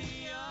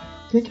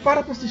 Quem é que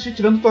para pra assistir,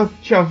 tirando tua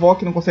tia-avó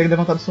que não consegue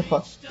levantar do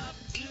sofá?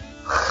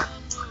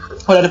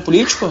 Horário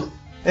político?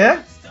 É?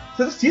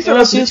 Vocês assistem? Eu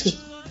assisto.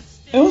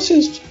 Eu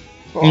assisto.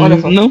 Olha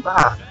só. Não.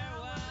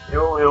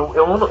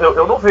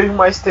 Eu não vejo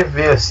mais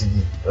TV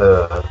assim.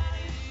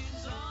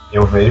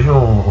 Eu vejo.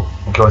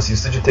 O que eu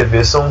assisto de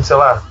TV são, sei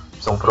lá,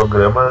 são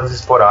programas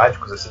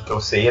esporádicos, assim, que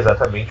eu sei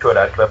exatamente o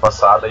horário que vai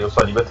passar, daí eu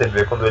só ligo a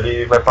TV quando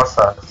ele vai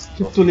passar.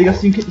 Tipo, tu liga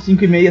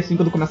 5h30 assim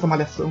quando começa a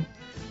malhação.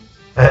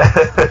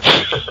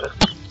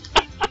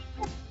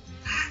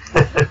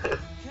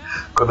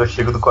 Quando eu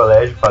chego do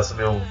colégio, faço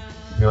meu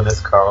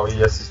Nescau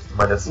e assisto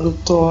malhação. Eu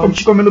tô. Como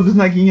te comendo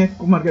bisnaguinha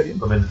com margarina.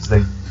 Comendo isso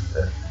daí.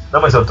 Não,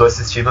 mas eu tô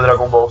assistindo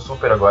Dragon Ball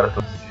Super agora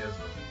todos os dias.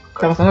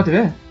 Tá passando na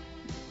TV?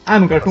 Ah,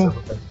 no Cartoon?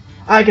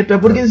 Ah, é que tu é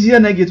burguesia,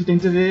 né, Gui? Tu tem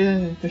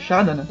TV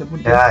fechada, né? Tu é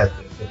burguesia. Eu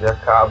tenho TV a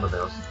cabo, né?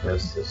 Eu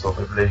sou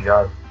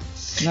privilegiado.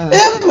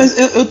 Mas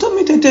eu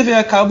também tenho TV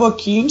a cabo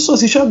aqui, a gente só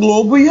assiste a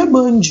Globo e a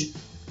Band.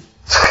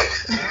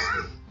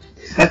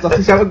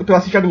 Tu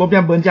assiste a Globo e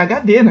a Band em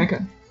HD, né,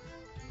 cara?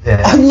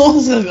 Ah,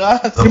 nossa, Não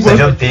precisa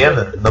de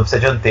antena, não precisa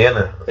de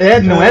antena.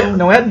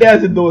 Não é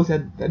 10 e 12, é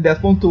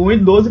 10.1 e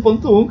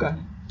 12.1, cara.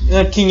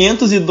 É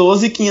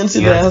 512 e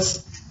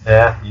 510.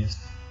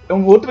 Isso. É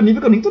um outro nível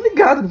que eu nem tô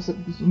ligado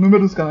no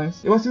número dos canais.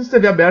 Eu assisto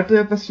TV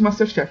aberta pra assistir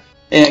Masterchef.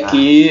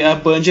 Que a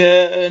Band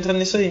entra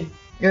nisso aí.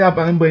 A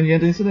Band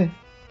entra nisso daí.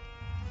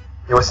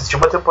 Eu assisti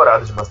uma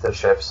temporada de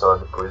Masterchef só,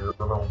 depois eu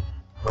não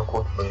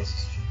conto bem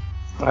assistir.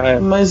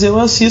 Mas eu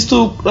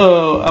assisto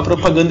a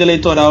propaganda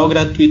eleitoral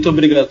gratuita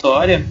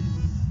obrigatória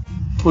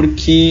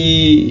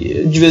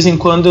porque de vez em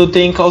quando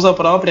tem causa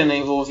própria, né,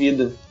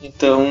 envolvida.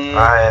 Então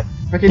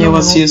Pra quem eu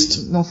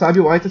assisto. Não sabe,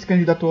 o White se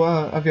candidatou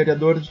a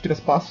vereador de Três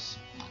Passos.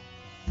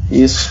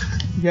 Isso.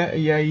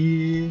 E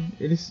aí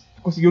ele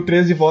conseguiu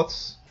 13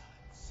 votos.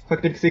 Só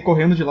que teve que sair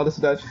correndo de lá da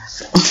cidade.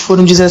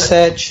 Foram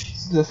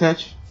 17.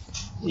 17.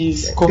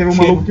 Isso. Teve um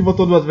maluco que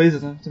votou 2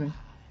 vezes, né? Também.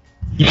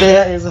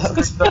 Exato.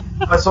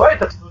 Mas olha,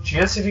 tu não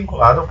tinha se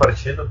vinculado a um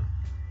partido?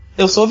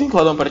 Eu sou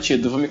vinculado a um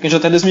partido, vou me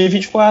candidatar em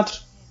 2024.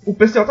 O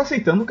PCO tá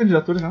aceitando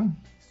candidatura já?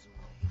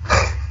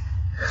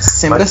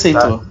 Sempre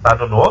aceitou. Tá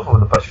no Novo?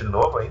 No Partido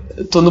Novo ainda?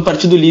 Eu tô no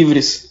Partido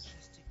Livres.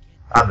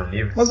 No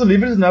Livres. Mas o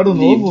Livres não era o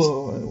Livres.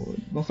 Novo?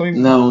 Não são...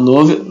 Não,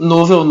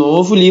 novo é o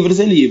Novo, Livres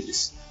é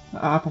Livres.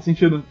 Ah, faz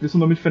sentido. Por isso um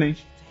nome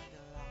diferente.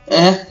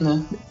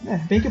 Né?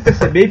 Tem que o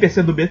PCB e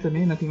PCdoB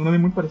também, né? Tem um nome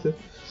muito parecido.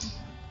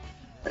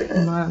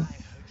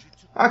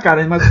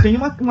 Cara, mas tem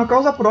uma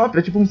causa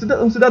própria. Tipo,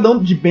 um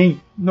cidadão de bem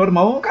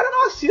normal, o cara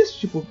não assiste.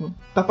 Tipo,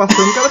 tá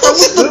passando, o cara tá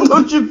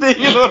cidadão de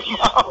bem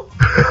normal.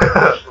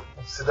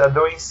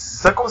 cidadão em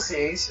sã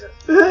consciência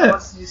É.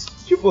 assiste.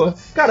 Tipo,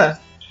 cara,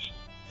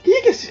 quem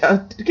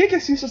é que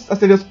assiste as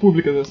TVs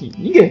públicas assim?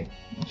 Ninguém.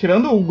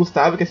 Tirando o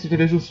Gustavo, que assiste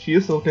TV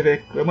Justiça ou TV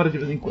Câmara de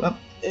vez em quando.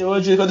 Eu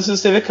de quando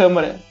assisto TV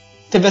Câmara.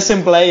 TV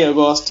Assembleia, eu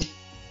gosto.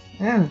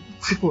 É,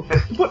 tipo,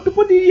 tu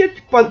poderia,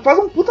 tipo, faz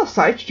um puta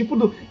site, tipo,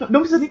 não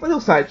precisa nem fazer o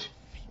site.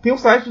 Tem um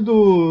site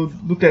do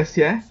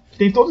TSE, que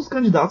tem todos os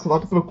candidatos lá,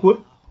 tu procura.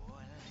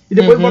 E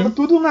depois bota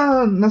tudo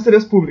nas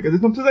TVs públicas,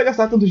 eles não precisa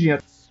gastar tanto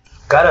dinheiro.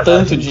 Cara,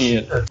 Tanto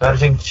dinheiro. Na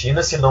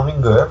Argentina, se não me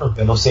engano,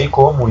 eu não sei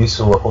como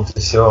isso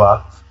aconteceu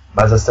lá,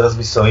 mas as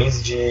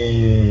transmissões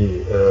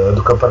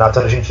do campeonato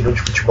argentino de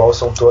futebol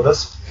são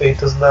todas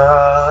feitas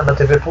na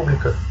TV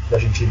pública da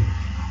Argentina.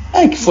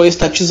 É, que foi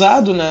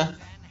estatizado, né?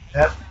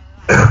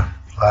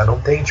 Lá não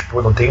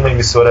tem uma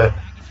emissora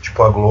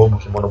tipo a Globo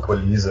que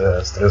monopoliza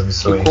as Que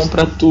transmissões.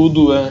 compra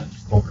tudo,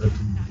 Compra tudo.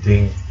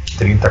 Tem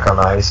 30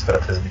 canais para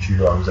transmitir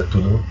jogos, é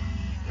tudo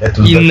E da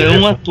TV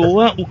não à pública.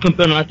 toa o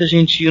campeonato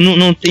argentino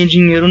não tem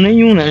dinheiro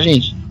nenhum, né,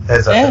 gente?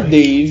 Exatamente.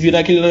 daí vira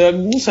aquele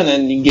bagunça, né?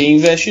 Ninguém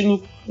investe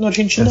no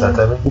Argentina.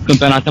 Exatamente. O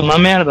campeonato é uma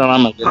merda lá,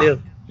 mas beleza.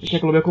 Porque a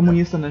Globo é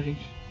comunista, né,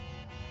 gente?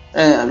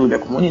 É, a Lula é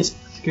comunista.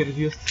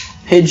 Esquerdista.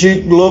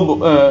 Rede Globo,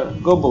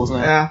 Globals,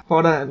 né? É,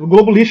 fora o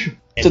Globo lixo.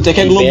 Tanto é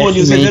que a Globo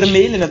News é Infelizmente.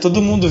 vermelha, né?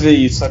 Todo mundo vê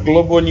isso. A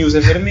Globo News é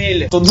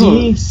vermelha.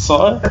 Sim.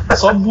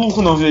 Só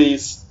burro não vê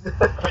isso.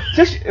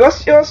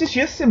 Eu assisti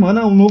essa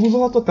semana um novo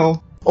Zorra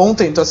Total.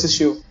 Ontem tu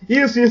assistiu.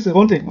 Isso,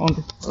 ontem.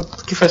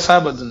 Que foi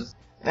sábado, né?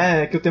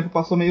 É, que o tempo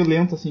passou meio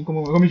lento, assim,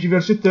 como eu me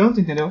diverti tanto,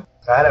 entendeu?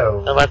 Cara,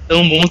 Tava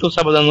tão bom que o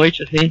sábado à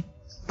noite, assim.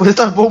 Pois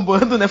tá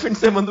bombando, né? Fim de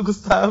semana do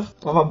Gustavo.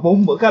 Tava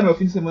bomba. Cara, meu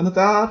fim de semana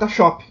tá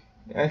shop.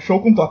 É show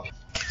com top.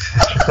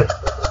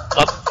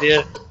 Top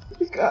tier.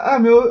 Ah,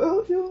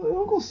 eu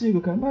não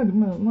consigo, cara.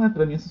 Não é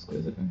pra mim essas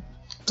coisas, cara.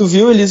 Tu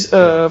viu eles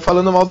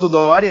falando mal do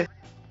Dória?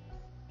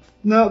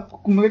 Não,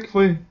 como é que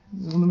foi?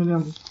 Eu não me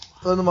lembro.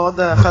 Falando mal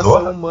da Do ração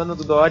Dória? humana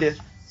do Dória.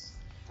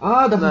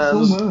 Ah, da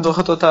ração humana.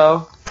 Zorra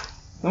Total.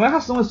 Não é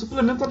ração, é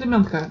suplemento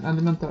alimentar.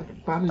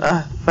 Para de...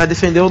 Ah, vai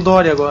defender o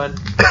Dória agora.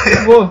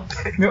 Eu vou.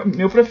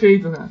 Meu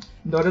prefeito, cara.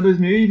 Dória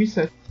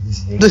 2027.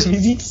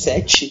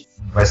 2027?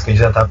 vai se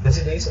candidatar à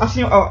presidência.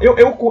 Assim, ó,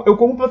 eu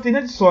como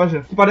proteína de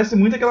soja, que parece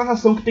muito aquela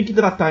ração que tem que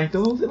hidratar,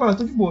 então, sei lá, eu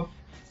tô de boa.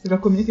 Eu já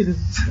comi aqueles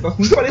negócios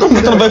muito parecidos.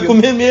 Não, tu não vai daquilo.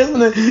 comer mesmo,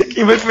 né?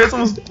 Quem vai comer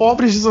são os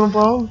pobres de São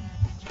Paulo.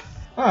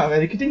 Ah,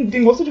 velho, que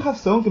tem gosto de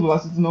ração aquilo lá,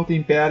 se tu não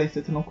tempera e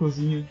se tu não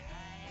cozinha.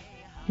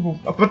 Tipo,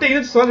 a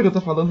proteína de soja que eu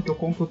tô falando, que eu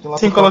compro lá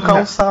Tem que por colocar um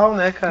R$4, sal,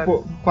 né, cara?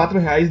 tipo,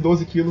 R$4,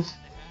 12 quilos.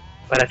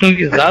 Parece um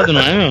guisado,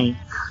 não é, meu?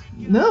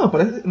 Não,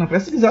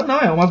 parece guisado, não,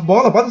 é umas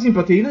bolas, bota assim,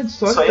 proteína de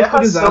soja Isso aí é ração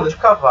pasteurizada. de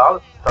cavalo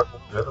que tu tá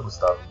comprando,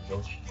 Gustavo.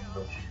 Não te...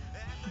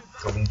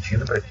 Tô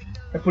mentindo pra ti.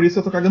 É por isso que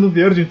eu tô cagando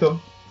verde, então.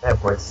 É,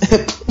 pode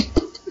ser.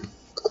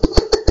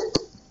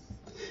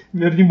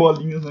 Verde em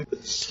bolinhas, né?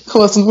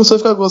 O assunto começou a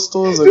ficar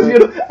gostoso, Vocês né?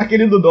 viram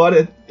aquele do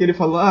Dória, que ele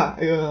falou, a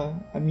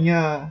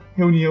minha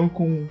reunião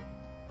com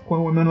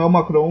o Emmanuel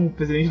Macron, o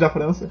presidente da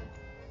França.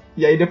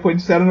 E aí depois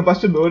disseram no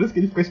bastidores que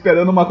ele ficou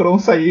esperando o Macron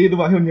sair de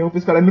uma reunião pra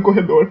esperar ele no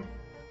corredor.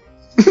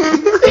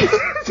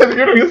 Vocês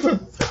viram isso?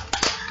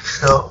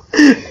 Não.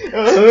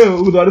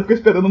 O Dória ficou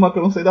esperando o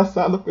Macron sair da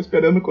sala, ficou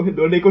esperando no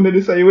corredor, daí quando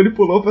ele saiu ele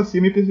pulou pra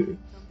cima e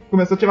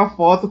começou a tirar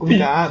foto com o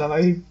cara lá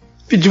e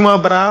Pedir um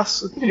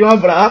abraço. pediu um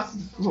abraço.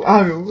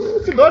 Ah, meu,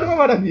 esse Dória é uma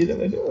maravilha,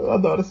 velho. Eu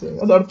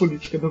adoro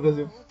política no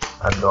Brasil.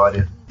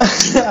 Adoro.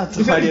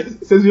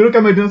 Vocês viram o que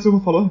a Marina Silva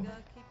falou?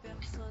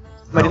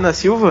 Marina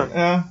Silva?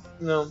 É.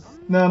 Não.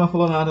 Não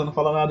falou nada, não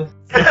falou nada.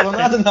 Não falou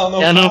nada,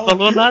 não. Ela não fala.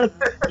 falou nada,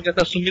 já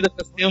tá sumida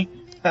faz tempo.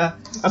 É.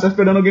 Ela tá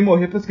esperando alguém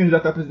morrer pra se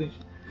candidatar a presidente.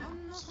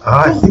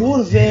 Ai, Que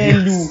horror,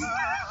 velho.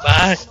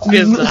 Ah, que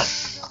pesado.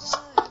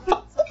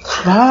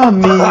 Ah,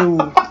 meu.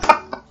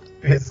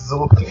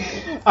 pesou.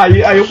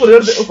 Aí o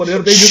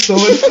poder da edição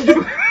ele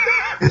decidiu.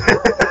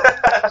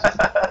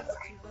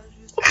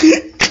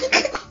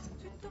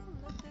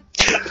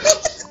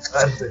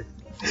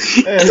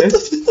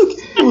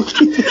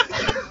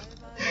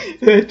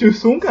 Tio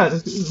Sun, cara,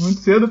 muito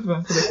cedo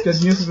pra fazer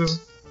piadinha sobre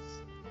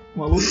o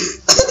maluco.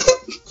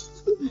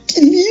 Que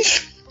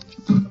lixo.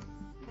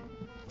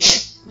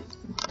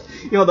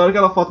 Eu adoro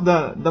aquela foto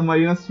da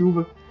Marina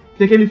Silva.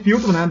 Tem aquele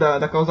filtro, né,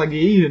 da causa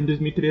gay em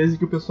 2013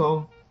 que o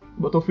pessoal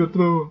botou o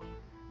filtro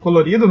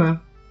colorido, né?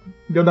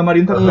 Deu da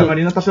Marina, a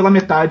Marina tá pela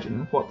metade,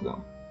 né, a foto dela.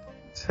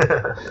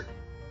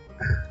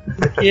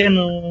 Por que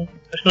não?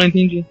 Acho que eu não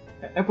entendi.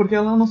 É porque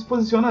ela não se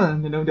posiciona,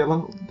 entendeu?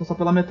 Ela tá só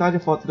pela metade a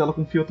foto dela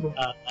com filtro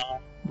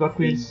do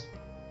arco-íris.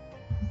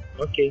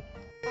 Ok.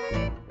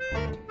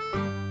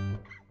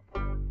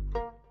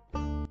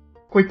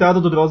 Coitado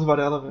do Drauzio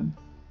Varela, velho.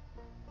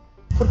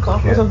 Por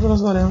causa do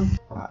Varela.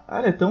 Ah,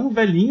 ele é tão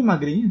velhinho e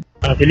magrinho.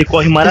 Mas ele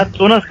corre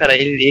maratonas, cara.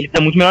 Ele tá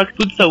muito melhor que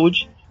tudo de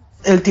saúde.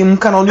 Ele tem um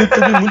canal no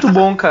YouTube muito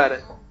bom,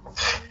 cara.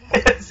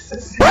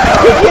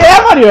 O que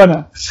é,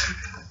 Mariana?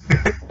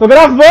 Tô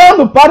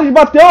gravando, para de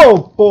bater, ô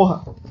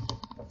porra!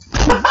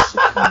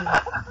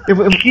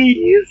 Que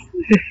isso?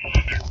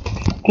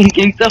 Com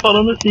quem que tá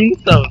falando assim,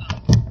 Gustavo?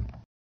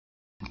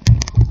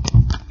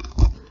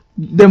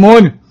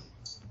 Demônio!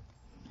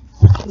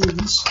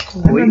 Que isso,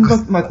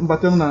 cara?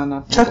 Batendo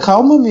na... Te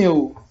acalma,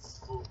 meu.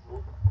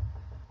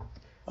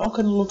 Ah, o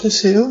cara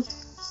enlouqueceu.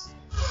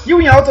 E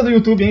o Em Alta do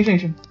YouTube, hein,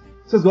 gente?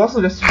 Vocês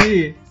gostam de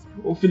assistir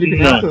o Felipe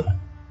Não. Neto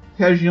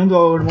reagindo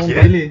ao irmão quê?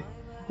 dele?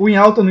 O Em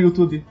Alta no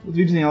YouTube, os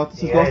vídeos em alta.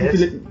 Vocês Quem é gostam do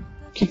esse?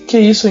 Felipe... Que é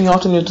isso em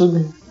alto no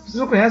YouTube? Vocês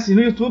não conhecem?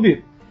 No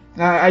YouTube,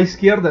 à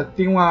esquerda,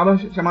 tem uma aba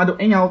chamada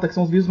Em Alta, que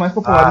são os vídeos mais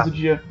populares do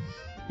dia.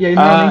 E aí,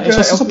 Ah, normalmente eu só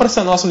é assisto pra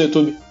ser nosso no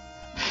YouTube.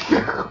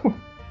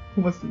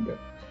 Como assim, cara?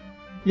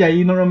 E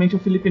aí, normalmente, é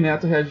o Felipe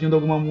Neto reagindo a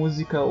alguma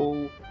música,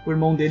 ou o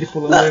irmão dele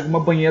pulando em alguma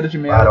banheira de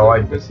merda.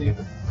 Paródia. Algo assim.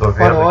 Tô vendo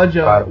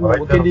Paródia, aqui,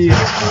 aquele... não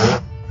sei o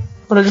quê.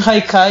 Para de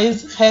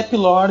Raikais, Rap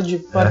Lord,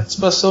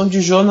 participação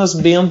de Jonas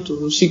Bento,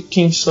 não sei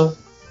quem são.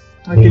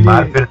 Aquele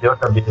Neymar perdeu a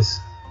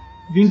cabeça.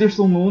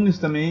 Whindersson Nunes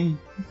também.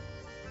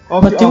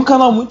 Ó, Mas tem um ó,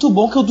 canal muito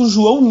bom que é o do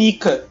João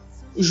Nica.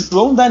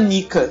 João da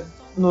Nica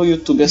no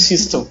YouTube,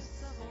 assistam.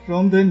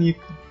 João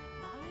Danica.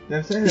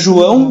 Deve ser.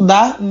 João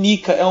da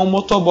Nica é um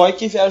motoboy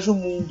que viaja o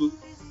mundo.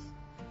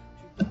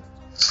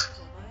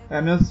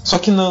 É mesmo. Só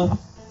que não.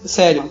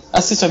 Sério,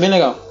 assistam, é bem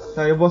legal.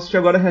 Tá, eu vou assistir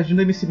agora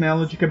reagindo a MC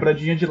Mello de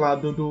quebradinha de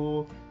lado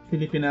do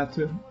Felipe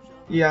Neto.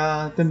 E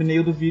a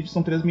thumbnail do vídeo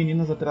são 3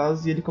 meninas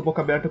atrás e ele com a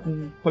boca aberta com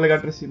o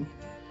polegar pra cima.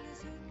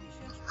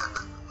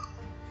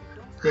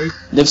 E aí,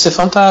 Deve ser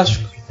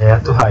fantástico. Felipe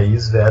Neto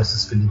Raiz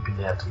versus Felipe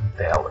Neto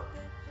Nutella.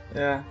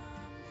 é.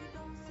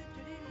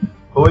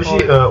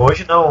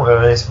 Hoje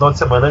não, esse final de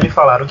semana me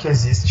falaram que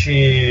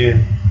existe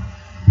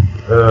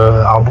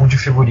álbum de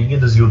figurinha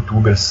dos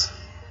youtubers.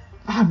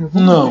 Ah, meu,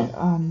 vamos Não. ver.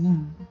 Ah,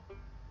 não.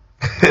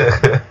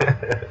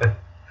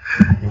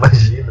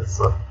 Imagina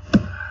só.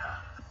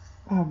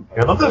 Ah,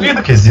 Eu não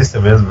duvido que exista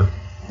mesmo.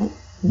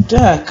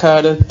 É,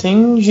 cara,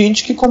 tem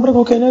gente que compra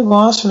qualquer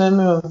negócio, né,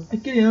 meu? é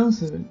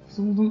criança, velho.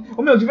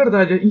 Ô meu, de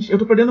verdade, eu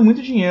tô perdendo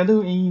muito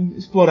dinheiro em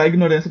explorar a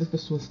ignorância das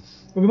pessoas.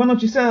 Eu vi uma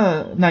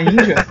notícia na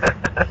Índia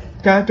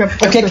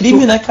Porque é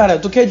crime, né, cara?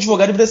 Tu que é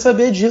advogado deveria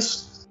saber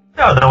disso.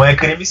 Não é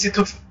crime se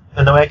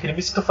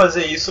tu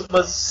fazer isso,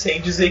 mas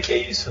sem dizer que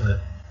é isso, né?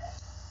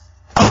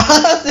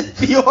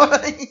 Pior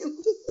ainda.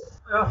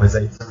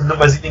 Não,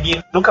 mas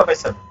ninguém nunca vai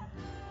saber.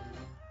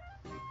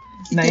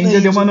 Na Que Índia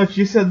daí, deu uma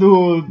notícia de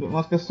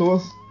umas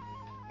pessoas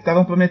que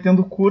estavam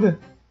prometendo cura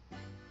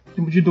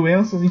de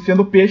doenças,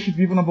 enfiando peixe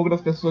vivo na boca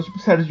das pessoas, tipo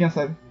sardinha,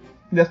 sabe?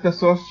 E as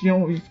pessoas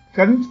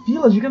ficavam em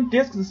filas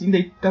gigantescas, assim,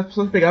 daí as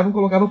pessoas pegavam e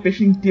colocavam o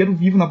peixe inteiro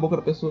vivo na boca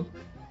da pessoa.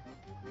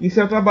 Isso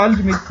é o trabalho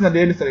de medicina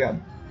deles, tá ligado?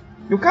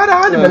 E o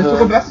caralho, velho, se eu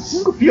cobrasse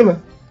 5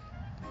 pila.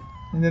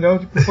 Entendeu?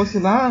 Tipo, fosse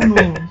lá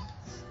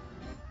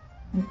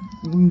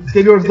no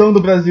interiorzão do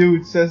Brasil e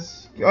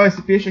dissesse, ó,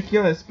 esse peixe aqui,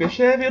 ó, esse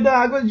peixe veio da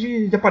água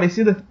de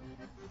Aparecida.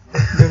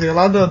 Veio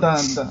lá da...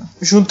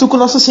 Junto com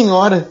Nossa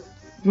Senhora.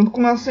 Junto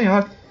com Nossa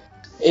Senhora.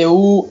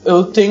 Eu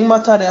tenho uma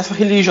tarefa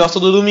religiosa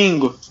todo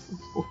domingo,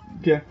 O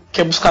que é?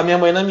 que é buscar minha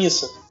mãe na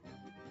missa.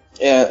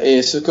 É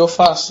esse o que eu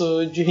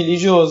faço de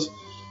religioso.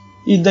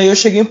 E daí eu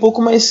cheguei um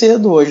pouco mais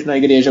cedo hoje na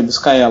igreja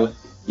buscar ela.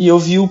 E eu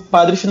vi o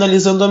padre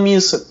finalizando a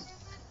missa.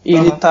 E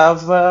ele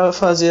tava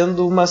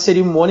fazendo uma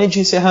cerimônia de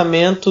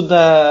encerramento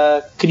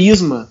da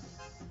crisma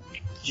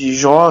de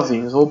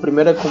jovens, ou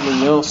primeira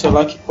comunhão, sei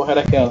lá que porra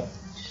era aquela.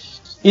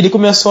 E ele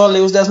começou a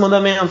ler os 10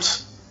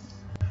 mandamentos.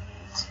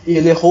 E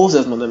ele errou os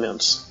 10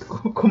 mandamentos.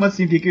 Como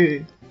assim? O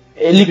que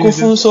Ele Entendi.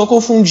 começou a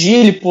confundir,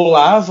 ele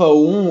pulava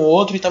um ou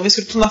outro e tava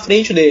escrito na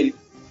frente dele.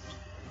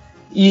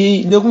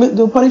 E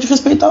eu parei de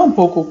respeitar um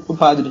pouco o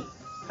padre.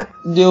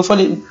 Daí eu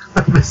falei.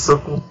 Começou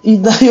com. E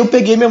daí eu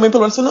peguei minha mãe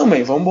pelo lado e falei, não,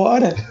 mãe,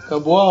 vambora.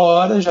 Acabou a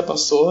hora, já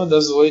passou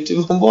das 8 e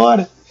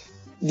vambora.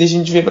 Daí a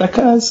gente veio pra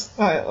casa.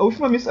 Ah, a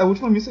última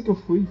missa que eu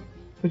fui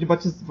foi de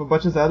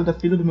batizado da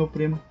filha do meu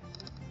primo.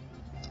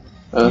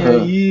 E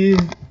aí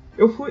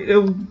eu fui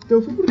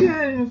porque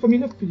a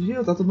família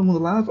pediu, tá todo mundo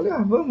lá, eu falei,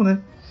 vamos, né?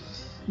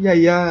 E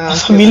aí A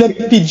família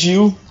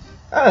pediu.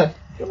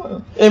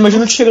 Eu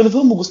imagino te chegando,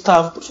 vamos,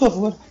 Gustavo, por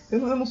favor. Eu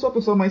não sou a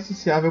pessoa mais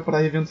sociável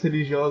para eventos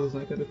religiosos,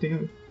 né, cara? Eu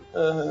tenho...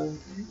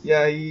 E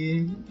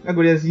aí, a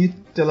guriazinha,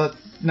 ela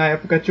na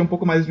época tinha um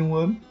pouco mais de 1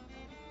 ano.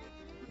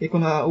 E aí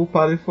quando o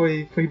padre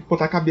foi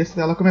botar a cabeça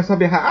dela, ela começou a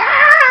berrar.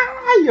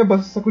 E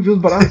eu sacudi os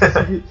braços.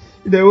 Assim,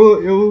 e daí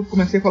eu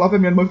comecei a falar pra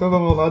minha irmã que tava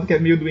ao meu lado, que é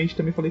meio doente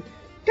também, falei,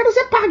 quero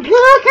ser pagã,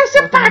 quero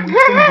ser pagã!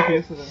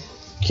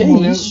 Que é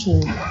isso?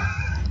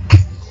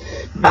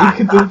 Meio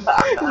que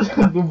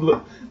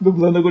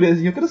dublando a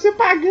guriazinha, eu quero ser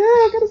pagã,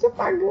 eu quero ser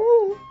pagã!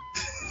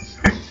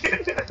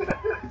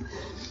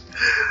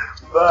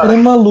 Cara, é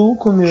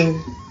maluco, meu.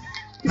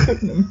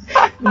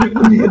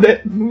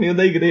 no meio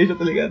da igreja,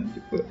 tá ligado?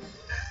 Tipo,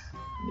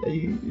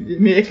 aí,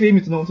 é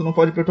crime, tu não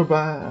pode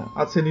perturbar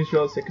atos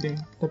religiosos, é crime.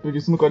 Tá por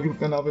isso no código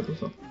penal, vai,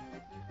 pessoal.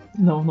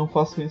 Não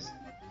faço isso.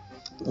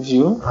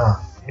 Viu?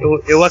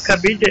 Eu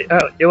acabei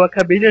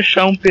de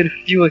achar um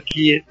perfil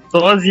aqui,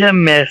 Sósia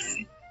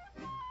Messi.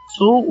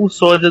 Sou o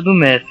sósia do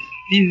Messi.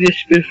 Fiz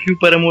este perfil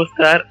para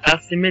mostrar a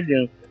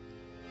semelhança.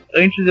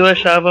 Antes eu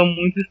achava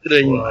muito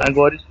estranho,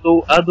 agora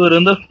estou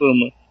adorando a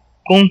fama.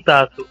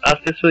 Contato,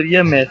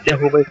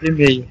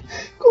 assessoriamessi@gmail.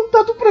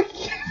 Contato pra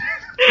quê?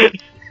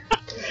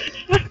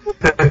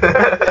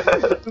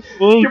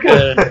 Bom,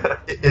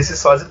 cara. Esse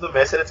sósia do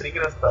Messi era bem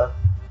engraçado.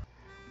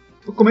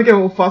 Como é que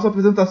eu faço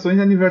apresentações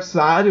de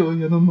aniversário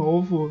e ano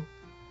novo?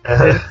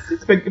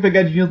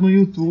 Pegadinhas no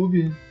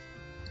YouTube.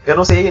 Eu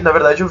não sei, na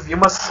verdade eu vi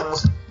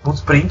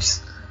uns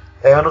prints.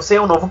 Eu não sei,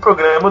 é um novo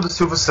programa do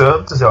Silvio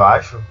Santos, eu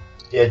acho.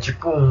 E é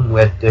tipo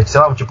sei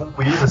lá, tipo um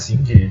quiz assim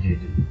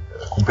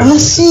com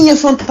perguntas. sim, é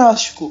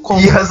fantástico.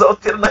 E as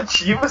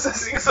alternativas,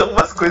 assim, são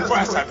umas coisas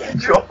muito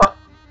idiotas.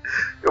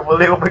 Eu vou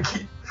ler uma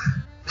aqui.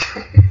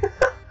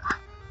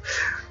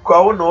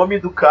 Qual o nome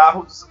do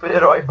carro do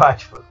super-herói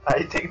Batman?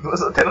 Aí tem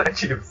duas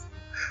alternativas: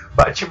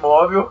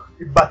 Batmóvel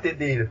e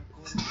Batedeira.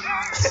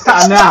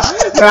 Não.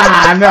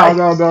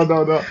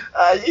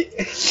 Aí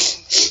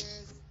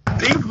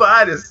tem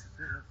várias.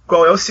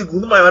 Qual é o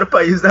segundo maior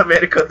país da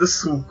América do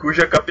Sul,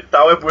 cuja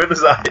capital é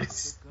Buenos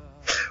Aires?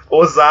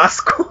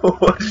 Osasco ou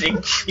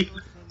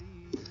Argentina?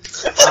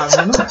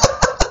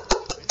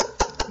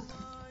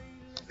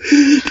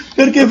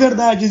 Porque é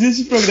verdade,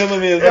 existe esse programa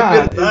mesmo. É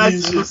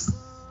verdade.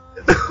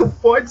 Não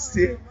pode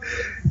ser.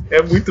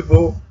 É muito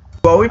bom.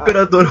 Qual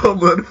imperador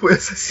romano foi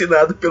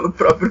assassinado pelo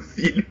próprio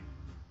filho?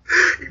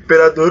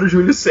 Imperador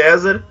Júlio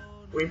César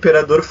ou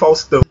Imperador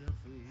Faustão?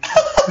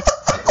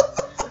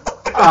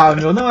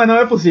 Não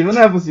é possível.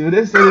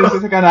 Deve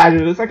ser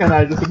sacanagem.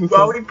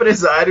 Qual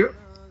empresário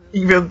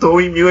inventou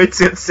em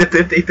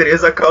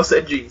 1873 a calça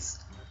jeans?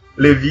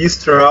 Levi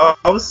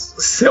Strauss,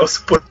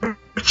 Celso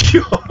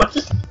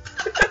Portiolli.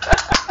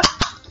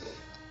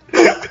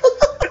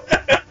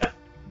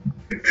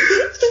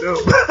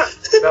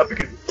 Não,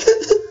 porque...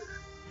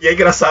 E é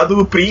engraçado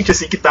o print,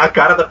 assim, que tá a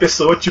cara da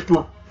pessoa,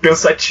 tipo,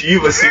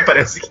 pensativa, assim,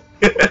 parece que...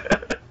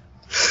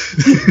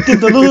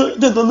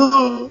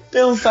 tentando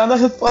pensar na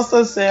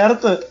resposta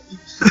certa.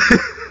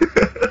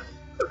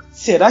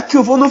 Será que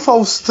eu vou no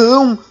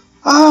Faustão?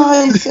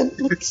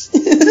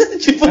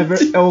 Tipo,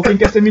 é o Quem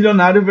Quer Ser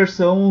Milionário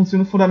versão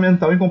ensino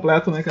fundamental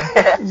incompleto, né,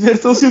 cara?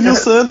 Versão Silvio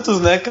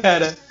Santos, né,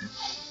 cara?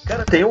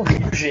 Cara, tem um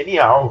vídeo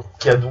genial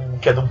que é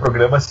de um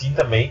programa assim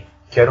também,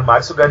 que era o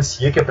Márcio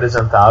Garcia que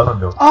apresentava,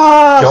 meu.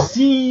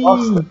 Sim!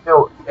 Nossa,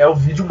 meu, é o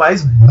vídeo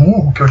mais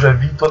burro que eu já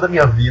vi em toda a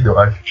minha vida, eu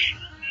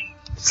acho.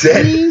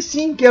 Sério?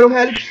 Sim, que era o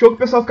reality show que o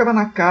pessoal ficava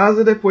na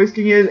casa, depois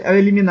quem era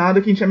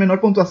eliminado, quem tinha menor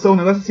pontuação, um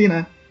negócio assim,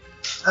 né?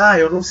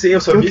 Eu não sei, eu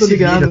só vi esse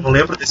vídeo, eu não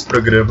lembro desse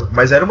programa.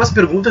 Mas eram umas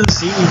perguntas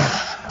assim,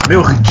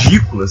 meio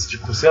ridículas,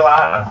 tipo, sei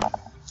lá.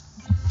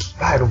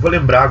 Eu não vou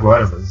lembrar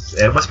agora, mas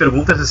eram umas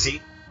perguntas assim.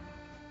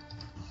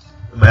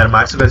 Era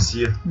Márcio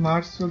Garcia.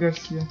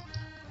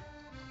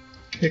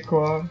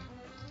 Record.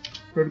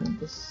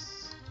 Perguntas.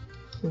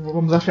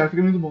 Vamos achar,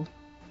 fica muito bom.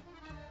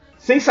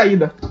 Sem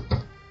saída,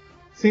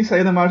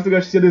 Márcio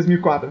Garcia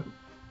 2004.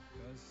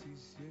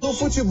 No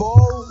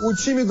futebol, o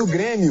time do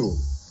Grêmio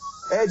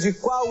é de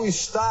qual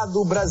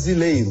estado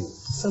brasileiro?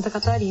 Santa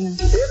Catarina.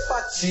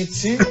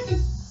 Hepatite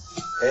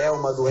é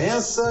uma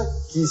doença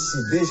que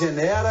se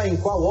degenera em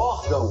qual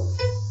órgão?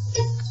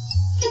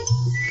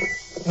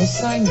 No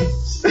sangue.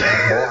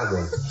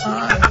 Órgão.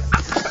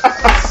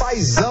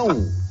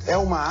 Fazão é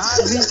uma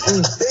ave,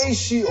 um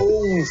peixe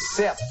ou um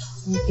inseto?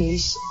 Um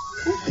peixe.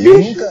 Eu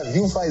nunca vi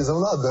um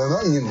fazão nadando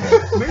ainda.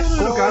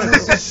 Como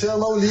se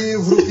chama o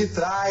livro que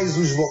traz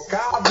os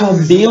vocábulos? O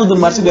cabelo do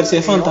Márcio Garcia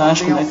é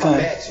fantástico, né,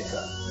 cara?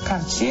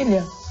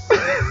 Cartilha?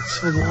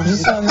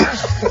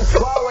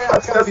 Qual é a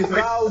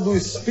capital do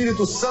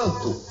Espírito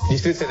Santo?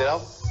 Distrito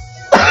Federal?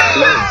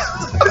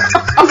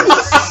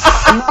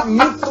 Na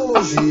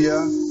mitologia,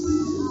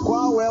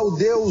 qual é o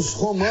deus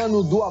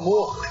romano do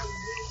amor?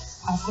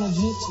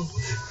 Afrodite.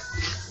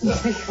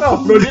 Não,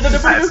 Afrodite é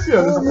depois desse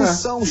ano. Como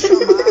são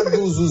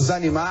chamados os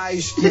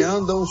animais que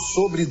andam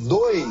sobre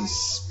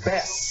dois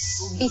pés?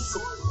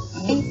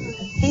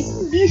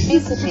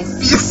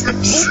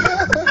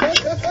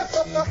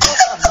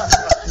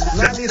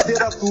 Na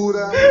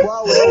literatura,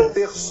 qual é o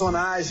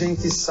personagem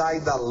que sai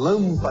da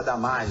lâmpada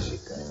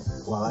mágica?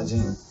 O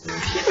Aladim.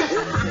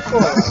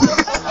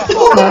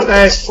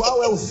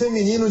 Qual é o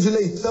feminino de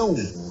leitão?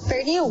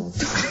 Pernil.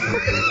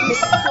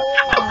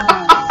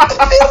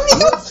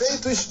 O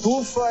efeito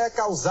estufa é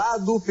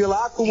causado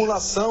pela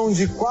acumulação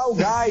de qual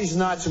gás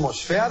na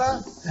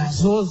atmosfera?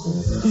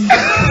 Gasoso.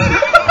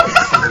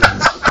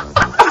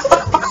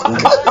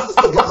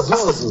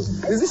 Gasoso.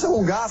 Existe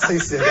algum gás sem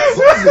ser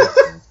gasoso?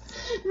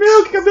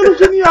 Meu, que cabelo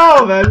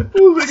genial, velho.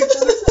 Puta que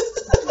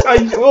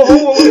pariu.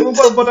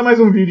 Vamos botar mais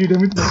um vídeo, é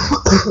muito bom.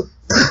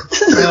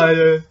 Ai,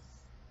 meu.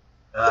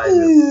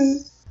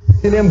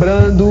 E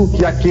lembrando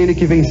que aquele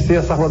que vencer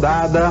essa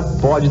rodada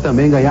pode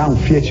também ganhar um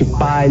Fiat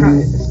Palio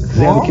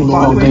 0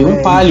 km. Ganhou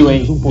um Palio,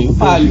 hein? Um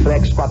Palio.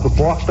 Flex 4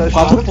 portas.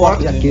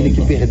 Portas. E aquele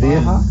que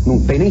perder não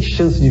tem nem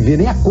chance de ver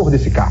nem a cor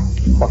desse carro.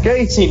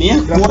 Ok? Sim, nem a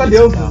cor. Graças a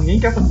Deus, ninguém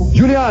quer essa porra.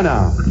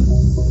 Juliana,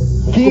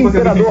 que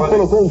imperador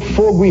colocou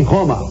fogo em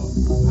Roma?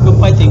 Meu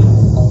pai tem.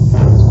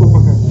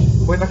 Desculpa, cara.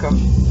 Põe na caixa.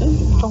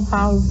 São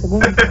Paulo,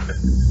 segundo.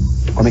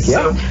 Como é que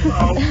é? O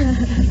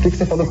que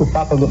você falou que o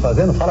Papa andou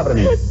fazendo? Fala pra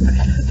mim.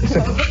 Você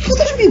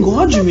tá de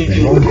bigode, menino?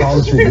 João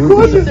Paulo II,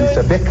 isso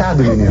é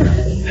pecado, menina.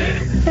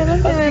 Eu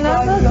não tenho a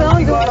menor noção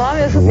do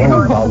nome, eu só sei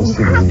João Paulo II.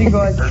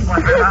 bigode.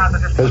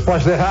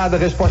 Resposta errada,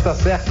 resposta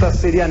certa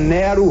seria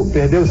Nero.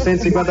 Perdeu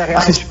R$150. A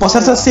resposta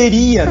essa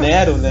seria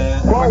Nero,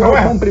 né? Qual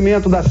é o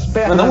comprimento das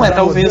pernas Não é, da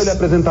talvez. modelo e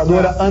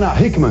apresentadora Ana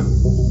Hickman?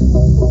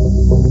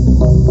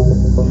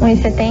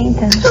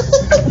 1,70.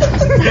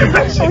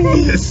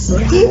 Oi,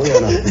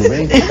 Ana, tudo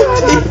bem?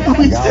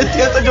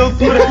 1,70 de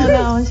altura.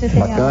 Não, você tem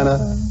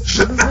Bacana.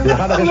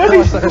 Errada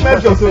resposta, a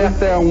resposta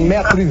certa é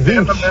 1,20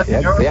 m.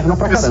 É perna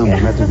pra caramba,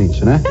 1,20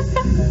 m, né?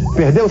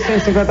 Perdeu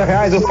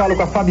R$150, eu falo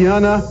com a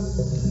Fabiana.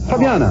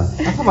 Fabiana,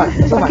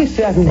 pra que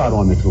serve um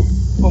barômetro?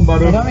 Um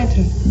barulho.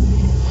 Barômetro?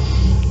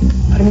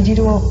 Para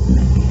medir a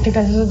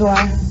temperatura do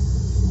ar.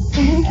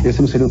 Esse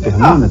não seria o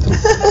termômetro?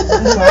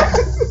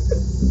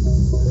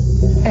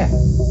 É.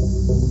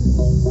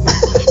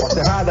 Resposta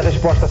errada, a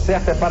resposta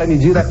certa é para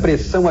medir a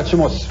pressão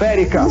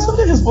atmosférica. Eu não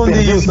sabia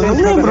responder isso, eu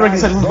não lembro pra que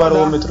serve um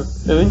barômetro.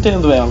 Eu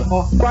entendo ela.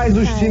 Quais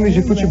os times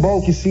de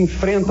futebol que se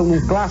enfrentam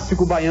num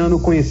clássico baiano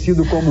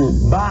conhecido como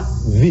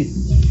Bavi?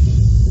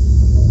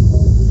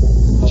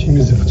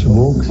 Times de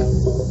futebol?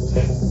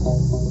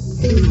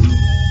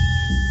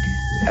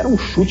 Era um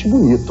chute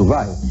bonito,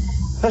 vai.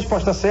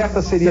 Resposta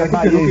certa seria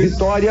Bahia e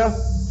Vitória.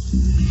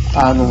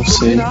 Ah, não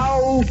sei.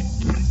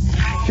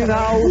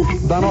 Final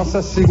da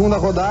nossa segunda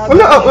rodada.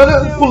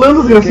 Olha,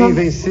 pulando, Quem desgraçado.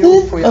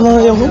 venceu foi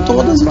Ela errou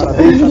todas, então.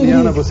 Parabéns,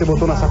 Fabiana. Você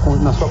botou na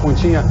sua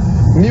continha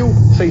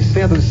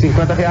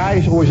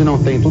R$1.650. Hoje não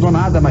tem tudo ou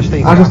nada, mas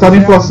tem. Ajustado a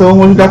inflação,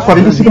 hoje dá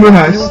R$45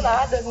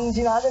 mil.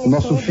 De nada,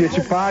 Nosso Fiat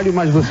Palio,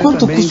 mas você Quanto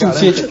também custa um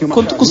garante Fiat? aqui uma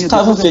Quanto chavinha.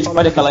 custava um Fiat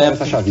Palio naquela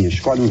época? Essa chavinha.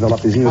 Escolhe um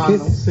envelopezinho aqui.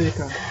 Não sei,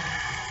 cara.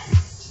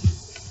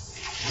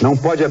 Não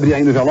pode abrir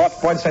ainda o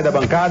envelope, pode sair da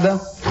bancada.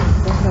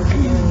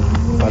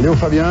 Valeu,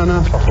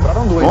 Fabiana. Só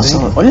sobraram dois, Nossa,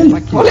 hein? olha ali.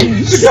 Aqui. Olha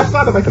isso,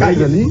 desgraçado, vai 3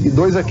 cair. ali e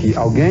 2 aqui.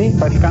 Alguém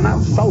vai ficar na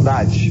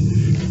saudade.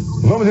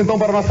 Vamos então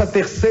para a nossa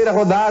terceira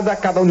rodada.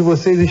 Cada um de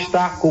vocês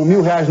está com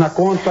R$1.000 na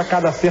conta.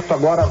 Cada acerto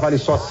agora vale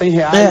só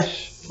R$100. É,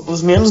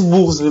 os menos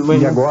burros.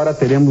 E agora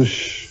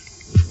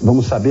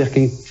vamos saber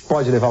quem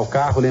pode levar o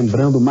carro.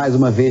 Lembrando mais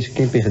uma vez que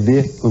quem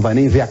perder não vai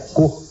nem ver a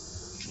cor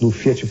do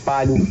Fiat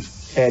Palio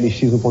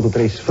LX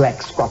 1.3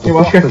 Flex 4 Eu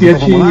acho que a portas.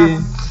 Fiat Então, vamos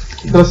lá.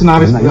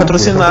 patrocinava esse programa.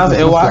 Patrocinava,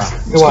 eu acho.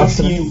 Eu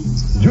acho, Desconfio.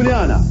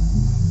 Juliana,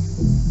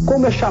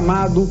 como é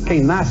chamado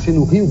quem nasce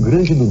no Rio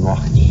Grande do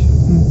Norte?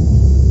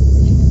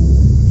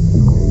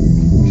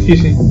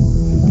 Difícil, hein?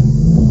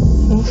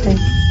 Não sei.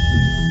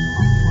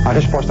 A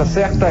resposta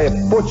certa é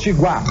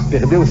Potiguar.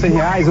 Perdeu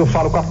R$100, eu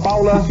falo com a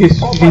Paula. Difícil.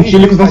 Qual país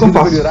Gentílicos não foi são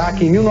invadido fáceis. pelo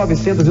Iraque em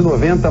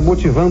 1990,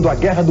 motivando a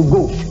Guerra do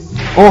Golfo?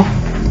 Ó.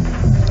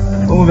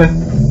 Vamos ver.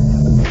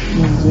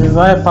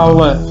 Vai,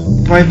 Paula.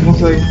 Vai, tu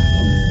consegue.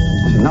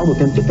 Final do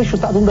tempo, tinha que ter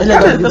chutado um Olha,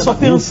 a pessoa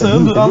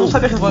pensando, ela não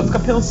sabe a resposta, fica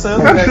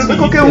pensando. Cara, chuta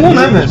qualquer um,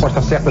 né, A velho?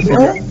 resposta certa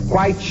seria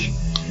Kuwait.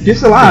 Diz,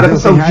 sei lá, Arábia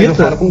Perdeu R$100, eu falo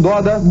Saudita. com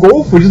Doda.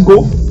 Golfo, diz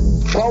Golfo.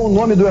 Qual o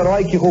nome do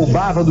herói que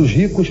roubava dos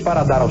ricos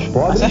para dar aos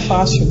pobres? Mas é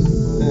fácil.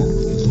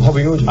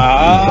 Robin Hood.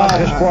 Ah. A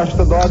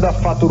resposta, Doda,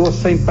 faturou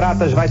 100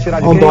 pratas, vai tirar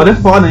de O quem? Dória é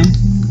foda, hein?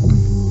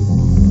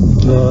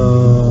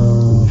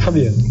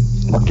 Fabiana.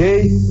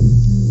 Ok.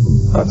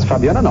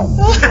 Fabiana não.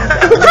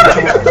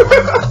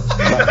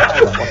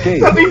 Ok.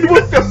 Só tem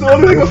duas pessoas,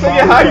 não consegue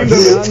errar ainda.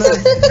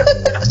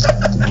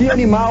 Fabiana, que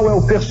animal é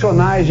o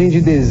personagem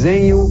de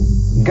desenho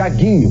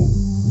Gaguinho?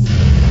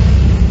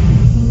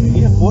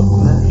 Ele é porco,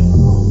 né?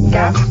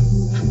 Gato.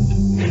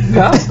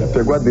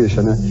 Pegou a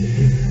deixa, né?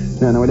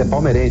 Não, ele é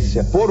palmeirense,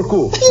 é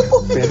porco.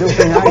 Perdeu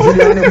R$100,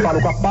 Juliana, eu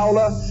falo com a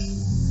Paula.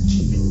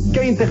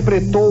 Quem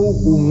interpretou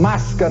o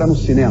Máscara no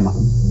cinema?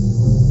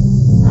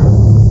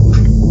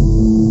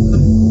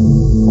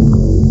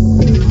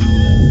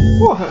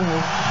 Porra.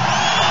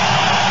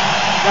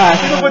 Ah,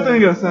 isso não foi tão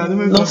engraçado.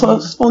 Mas Não só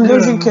respondeu o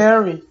Jim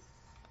Carrey.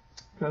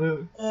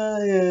 Caramba.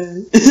 Ai,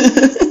 ai.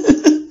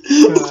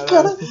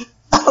 Caralho.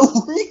 A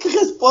única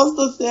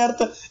resposta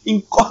certa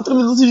em 4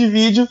 minutos de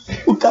vídeo,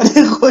 o cara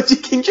errou de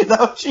quem te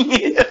dá o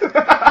dinheiro.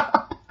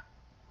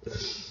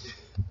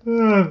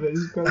 Ah, velho,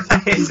 o cara.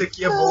 Esse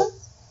aqui é bom.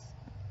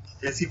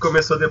 Esse que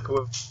começou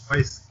depois.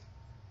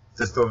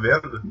 Vocês estão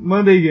vendo?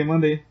 Manda aí, Gui,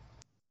 manda aí.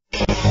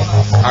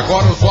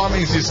 Agora os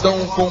homens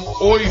estão com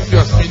 8 e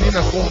as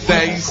meninas com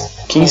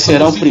 10. Quem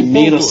será o Faltando 5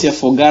 primeiro a pontos. se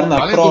afogar na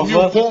Valendo prova?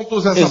 1000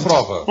 pontos essa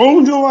prova.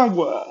 Onde ou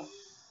água?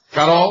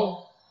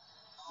 Carol,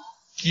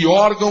 que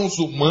órgãos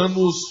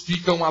humanos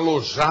ficam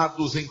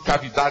alojados em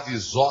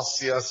cavidades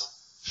ósseas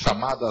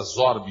chamadas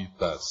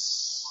órbitas?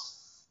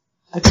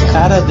 A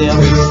cara dela.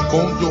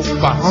 Responde ou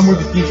Uma passa?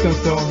 musiquinha de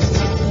canção.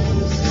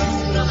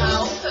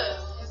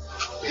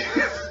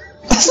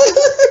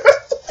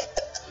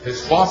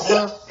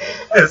 Resposta?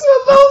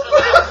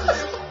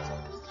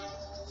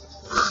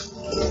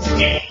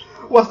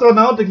 O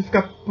astronauta que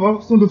fica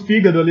próximo do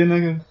fígado ali,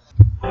 né?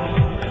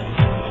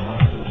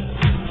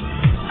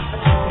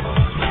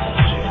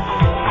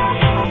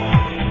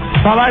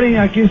 Falar em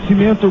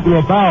aquecimento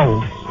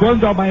global,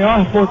 quando a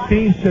maior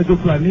potência do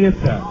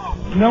planeta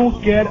não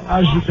quer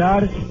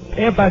ajudar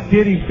é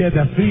bater em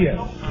pedra fria.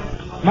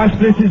 Mas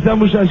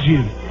precisamos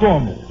agir.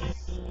 Como?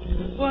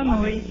 Boa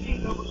noite.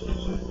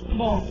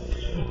 Bom,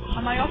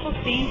 a maior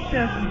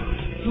potência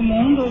do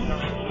mundo,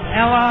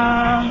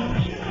 ela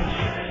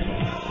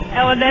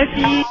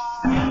deve...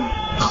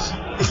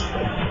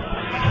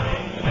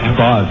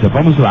 Rosa,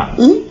 vamos lá.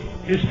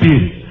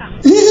 Respire. Tá.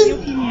 Minha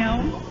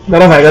opinião,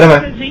 Agora vai. se a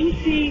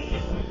gente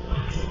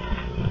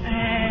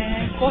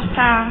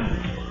cortar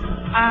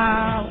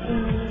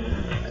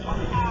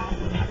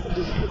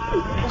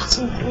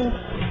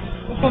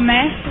o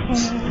comércio com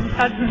os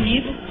Estados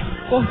Unidos,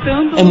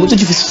 cortando... É muito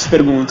difícil essa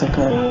pergunta,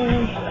 cara.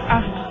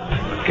 A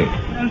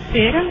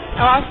financeira,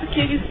 eu acho que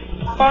eles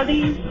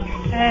podem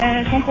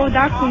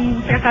concordar com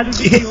o Tratado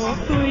de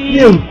Kyoto e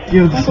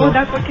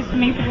concordar com o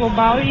aquecimento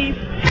global e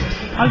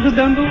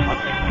ajudando o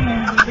mundo.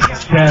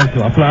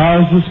 Certo,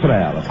 aplausos pra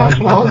ela.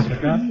 Aplausos.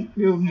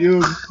 Meu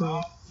Deus do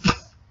céu.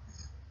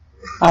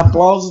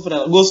 Aplausos pra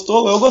ela.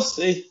 Gostou? Eu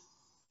gostei.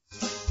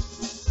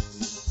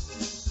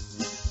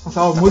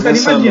 Nossa, a música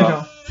animadinha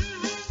já.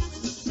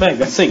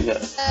 Pega, sim,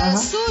 cara.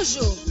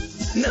 Sujo.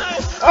 Não. A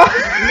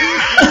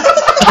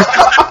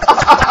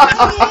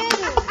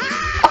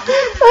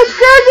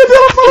carga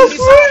dela fala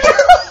sujo.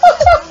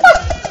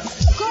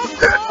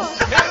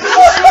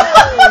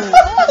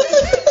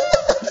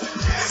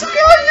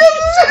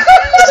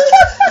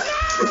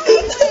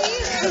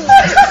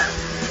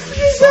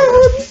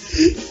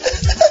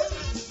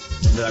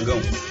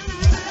 Dragão.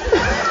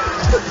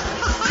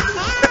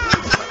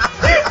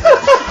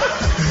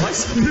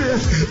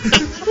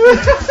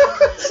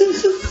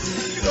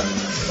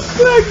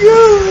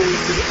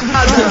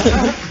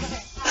 Dragão.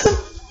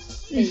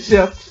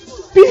 Inseto.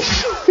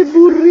 Peixe, que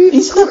burrinho.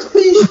 Inseto,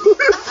 peixe.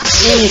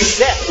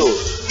 Inseto.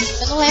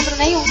 Eu não lembro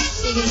nenhum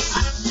signo.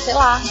 Sei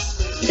lá.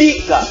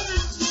 Pica.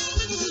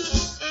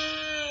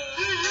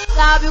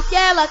 Sabe o que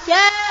ela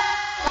quer?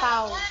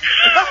 Pau.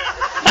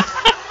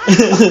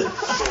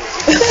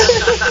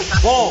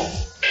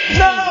 Bom.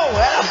 Não,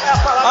 era a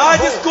palavra. Ai,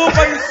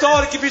 desculpa,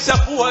 sorry, que bicha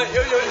burra.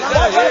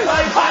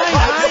 Vai.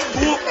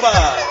 Desculpa.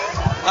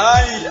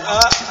 Ai,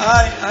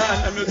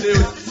 meu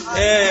Deus.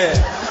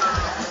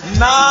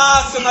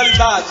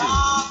 Nacionalidade.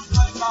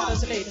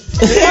 Brasileira.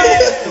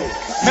 Isso.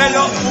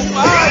 Melhor.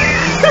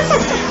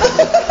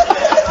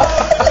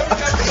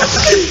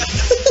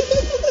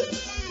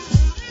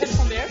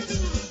 Responder.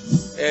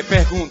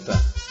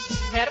 Pergunta.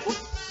 Verbo.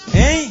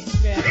 Hein?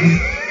 Verbo.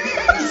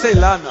 Sei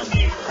lá, meu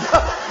amor.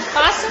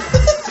 Passa.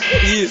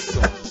 Isso.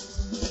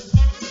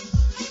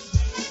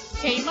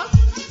 Queima.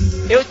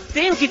 Eu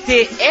tenho que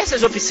ter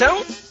essas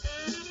opções?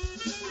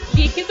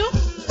 Líquido.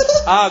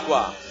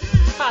 Água.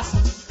 Passa.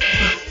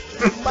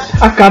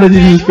 A cara de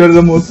desespero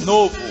da moça.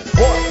 Novo.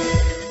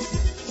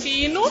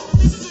 Fino.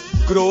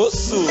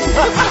 Grosso.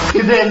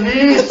 Que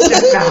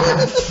delícia,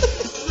 cara.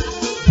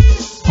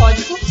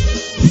 Código.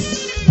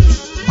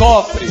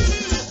 Cofre.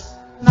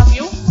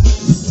 Navio.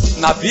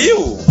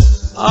 Navio?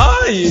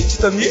 Ai,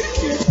 Titanic.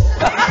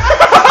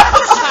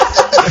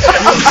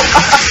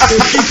 O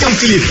que é um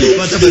clipe?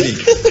 Conta pra mim. O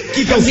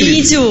que é um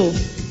clipe? Vídeo.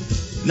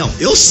 Não,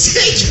 eu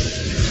sei.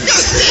 Eu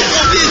sei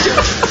qual vídeo.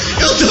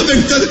 Eu tô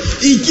perguntando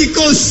em que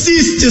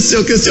consiste o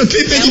seu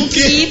clipe. É de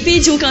quê? Clipe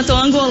de um cantor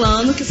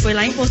angolano que foi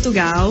lá em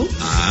Portugal.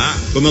 Ah,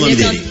 como é o nome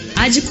dele?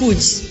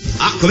 Adikude.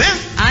 Ah, como é?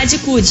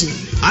 Adikude.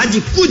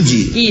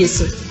 Adikude?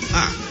 Isso.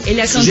 Ah,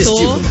 ele é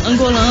sugestivo. cantor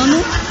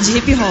angolano de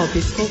hip hop.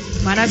 Ficou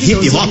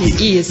maravilhoso. Hip hop?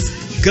 Isso.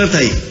 Canta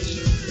aí.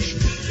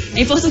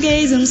 Em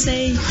português, eu não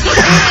sei.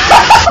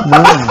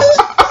 Mano,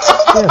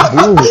 você é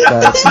burro,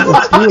 cara. Que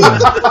loucura.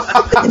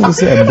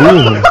 Você é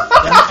burro.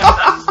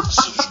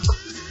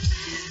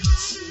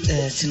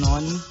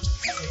 Sinônimo.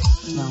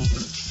 Não.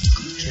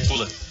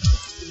 Pula.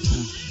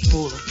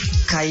 Pula.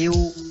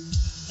 Caiu.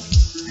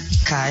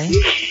 Cai.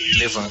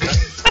 Levanta.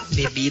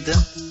 Bebida.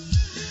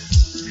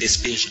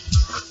 Despeja.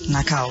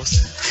 Na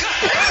calça.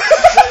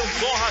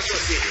 Bom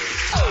raciocínio.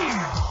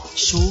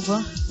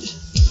 Chuva.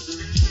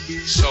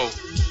 Sol.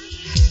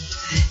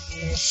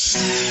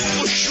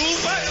 O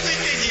chuva eu não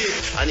entendi.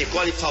 A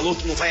Nicole falou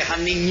que não vai errar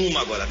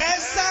nenhuma agora.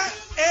 Essa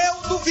eu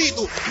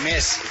duvido.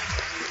 Messi.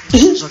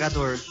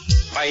 Jogador.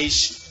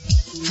 País.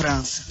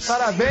 França.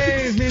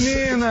 Parabéns,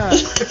 menina.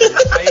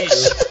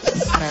 País.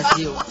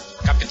 Brasil.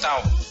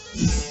 Capital.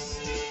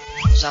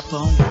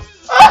 Japão.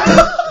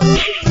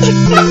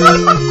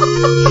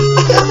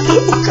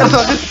 O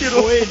cara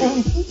respirou.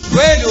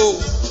 Coelho.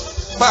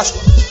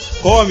 Páscoa.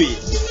 Come.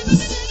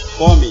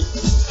 Come.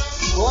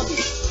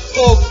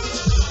 Fogo.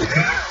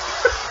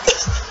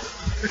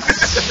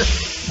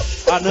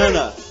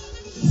 Banana.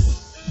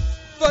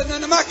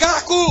 Banana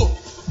macaco.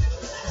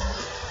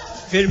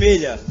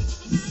 Vermelha.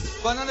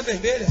 Banana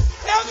vermelha.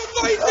 Eu não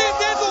tô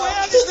entendendo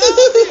ele,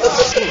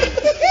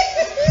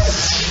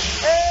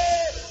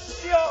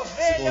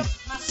 não.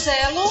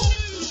 Marcelo.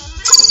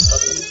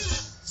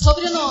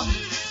 Sobrenome.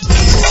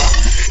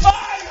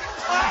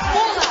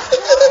 Pula.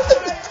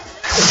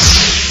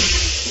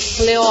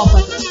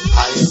 Cleópatra.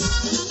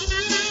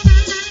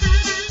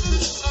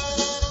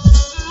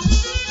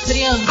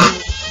 Triângulo.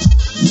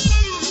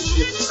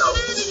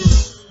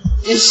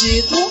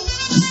 Egito.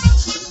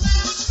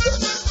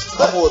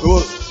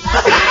 Amoroso.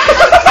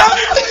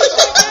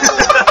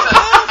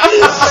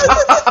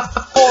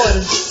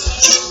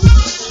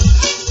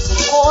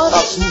 Cor.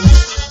 Azul.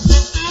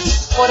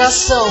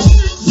 Coração.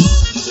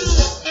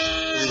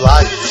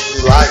 Milagre.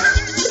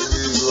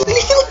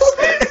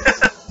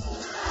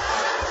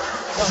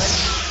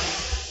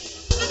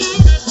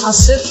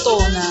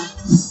 Acetona.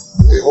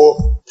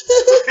 Errou.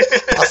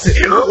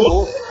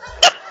 Acertou.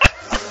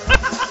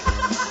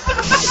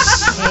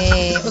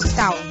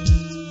 Hospital.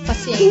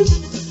 Paciente.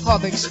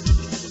 Robert.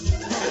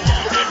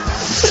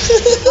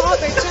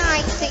 Robert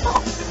Einstein.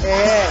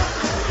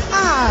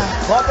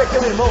 Robert é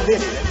o irmão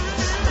dele, né?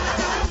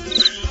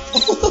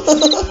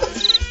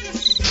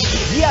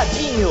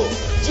 Viadinho.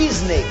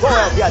 Disney. Qual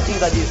é o viadinho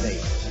da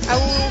Disney? É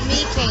o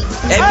Mickey.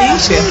 É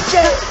Mickey.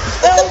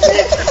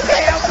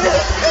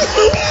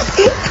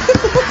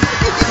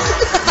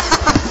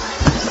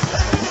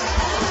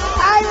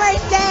 Ai,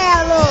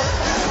 Marcelo!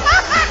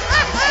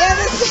 Eu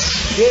não sei.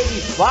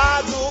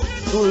 Derivado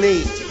do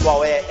leite.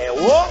 Qual é? É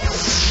o?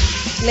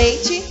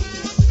 Leite.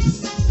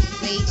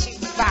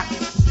 Vaca.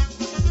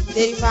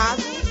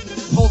 Derivado.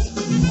 Ovo.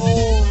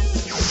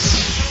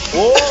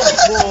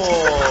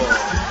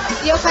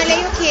 E eu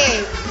falei o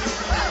quê?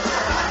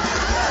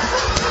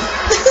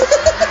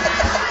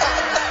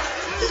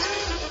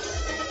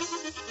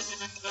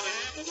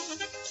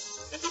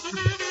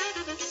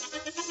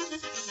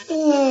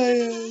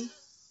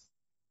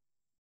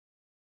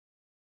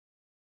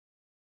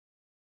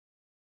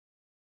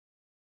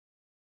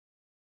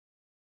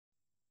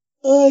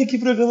 Ai, que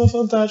programa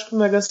fantástico,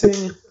 Mega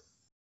Sena.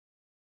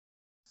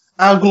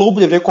 A Globo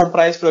deveria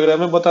comprar esse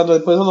programa e botar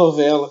depois na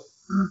novela.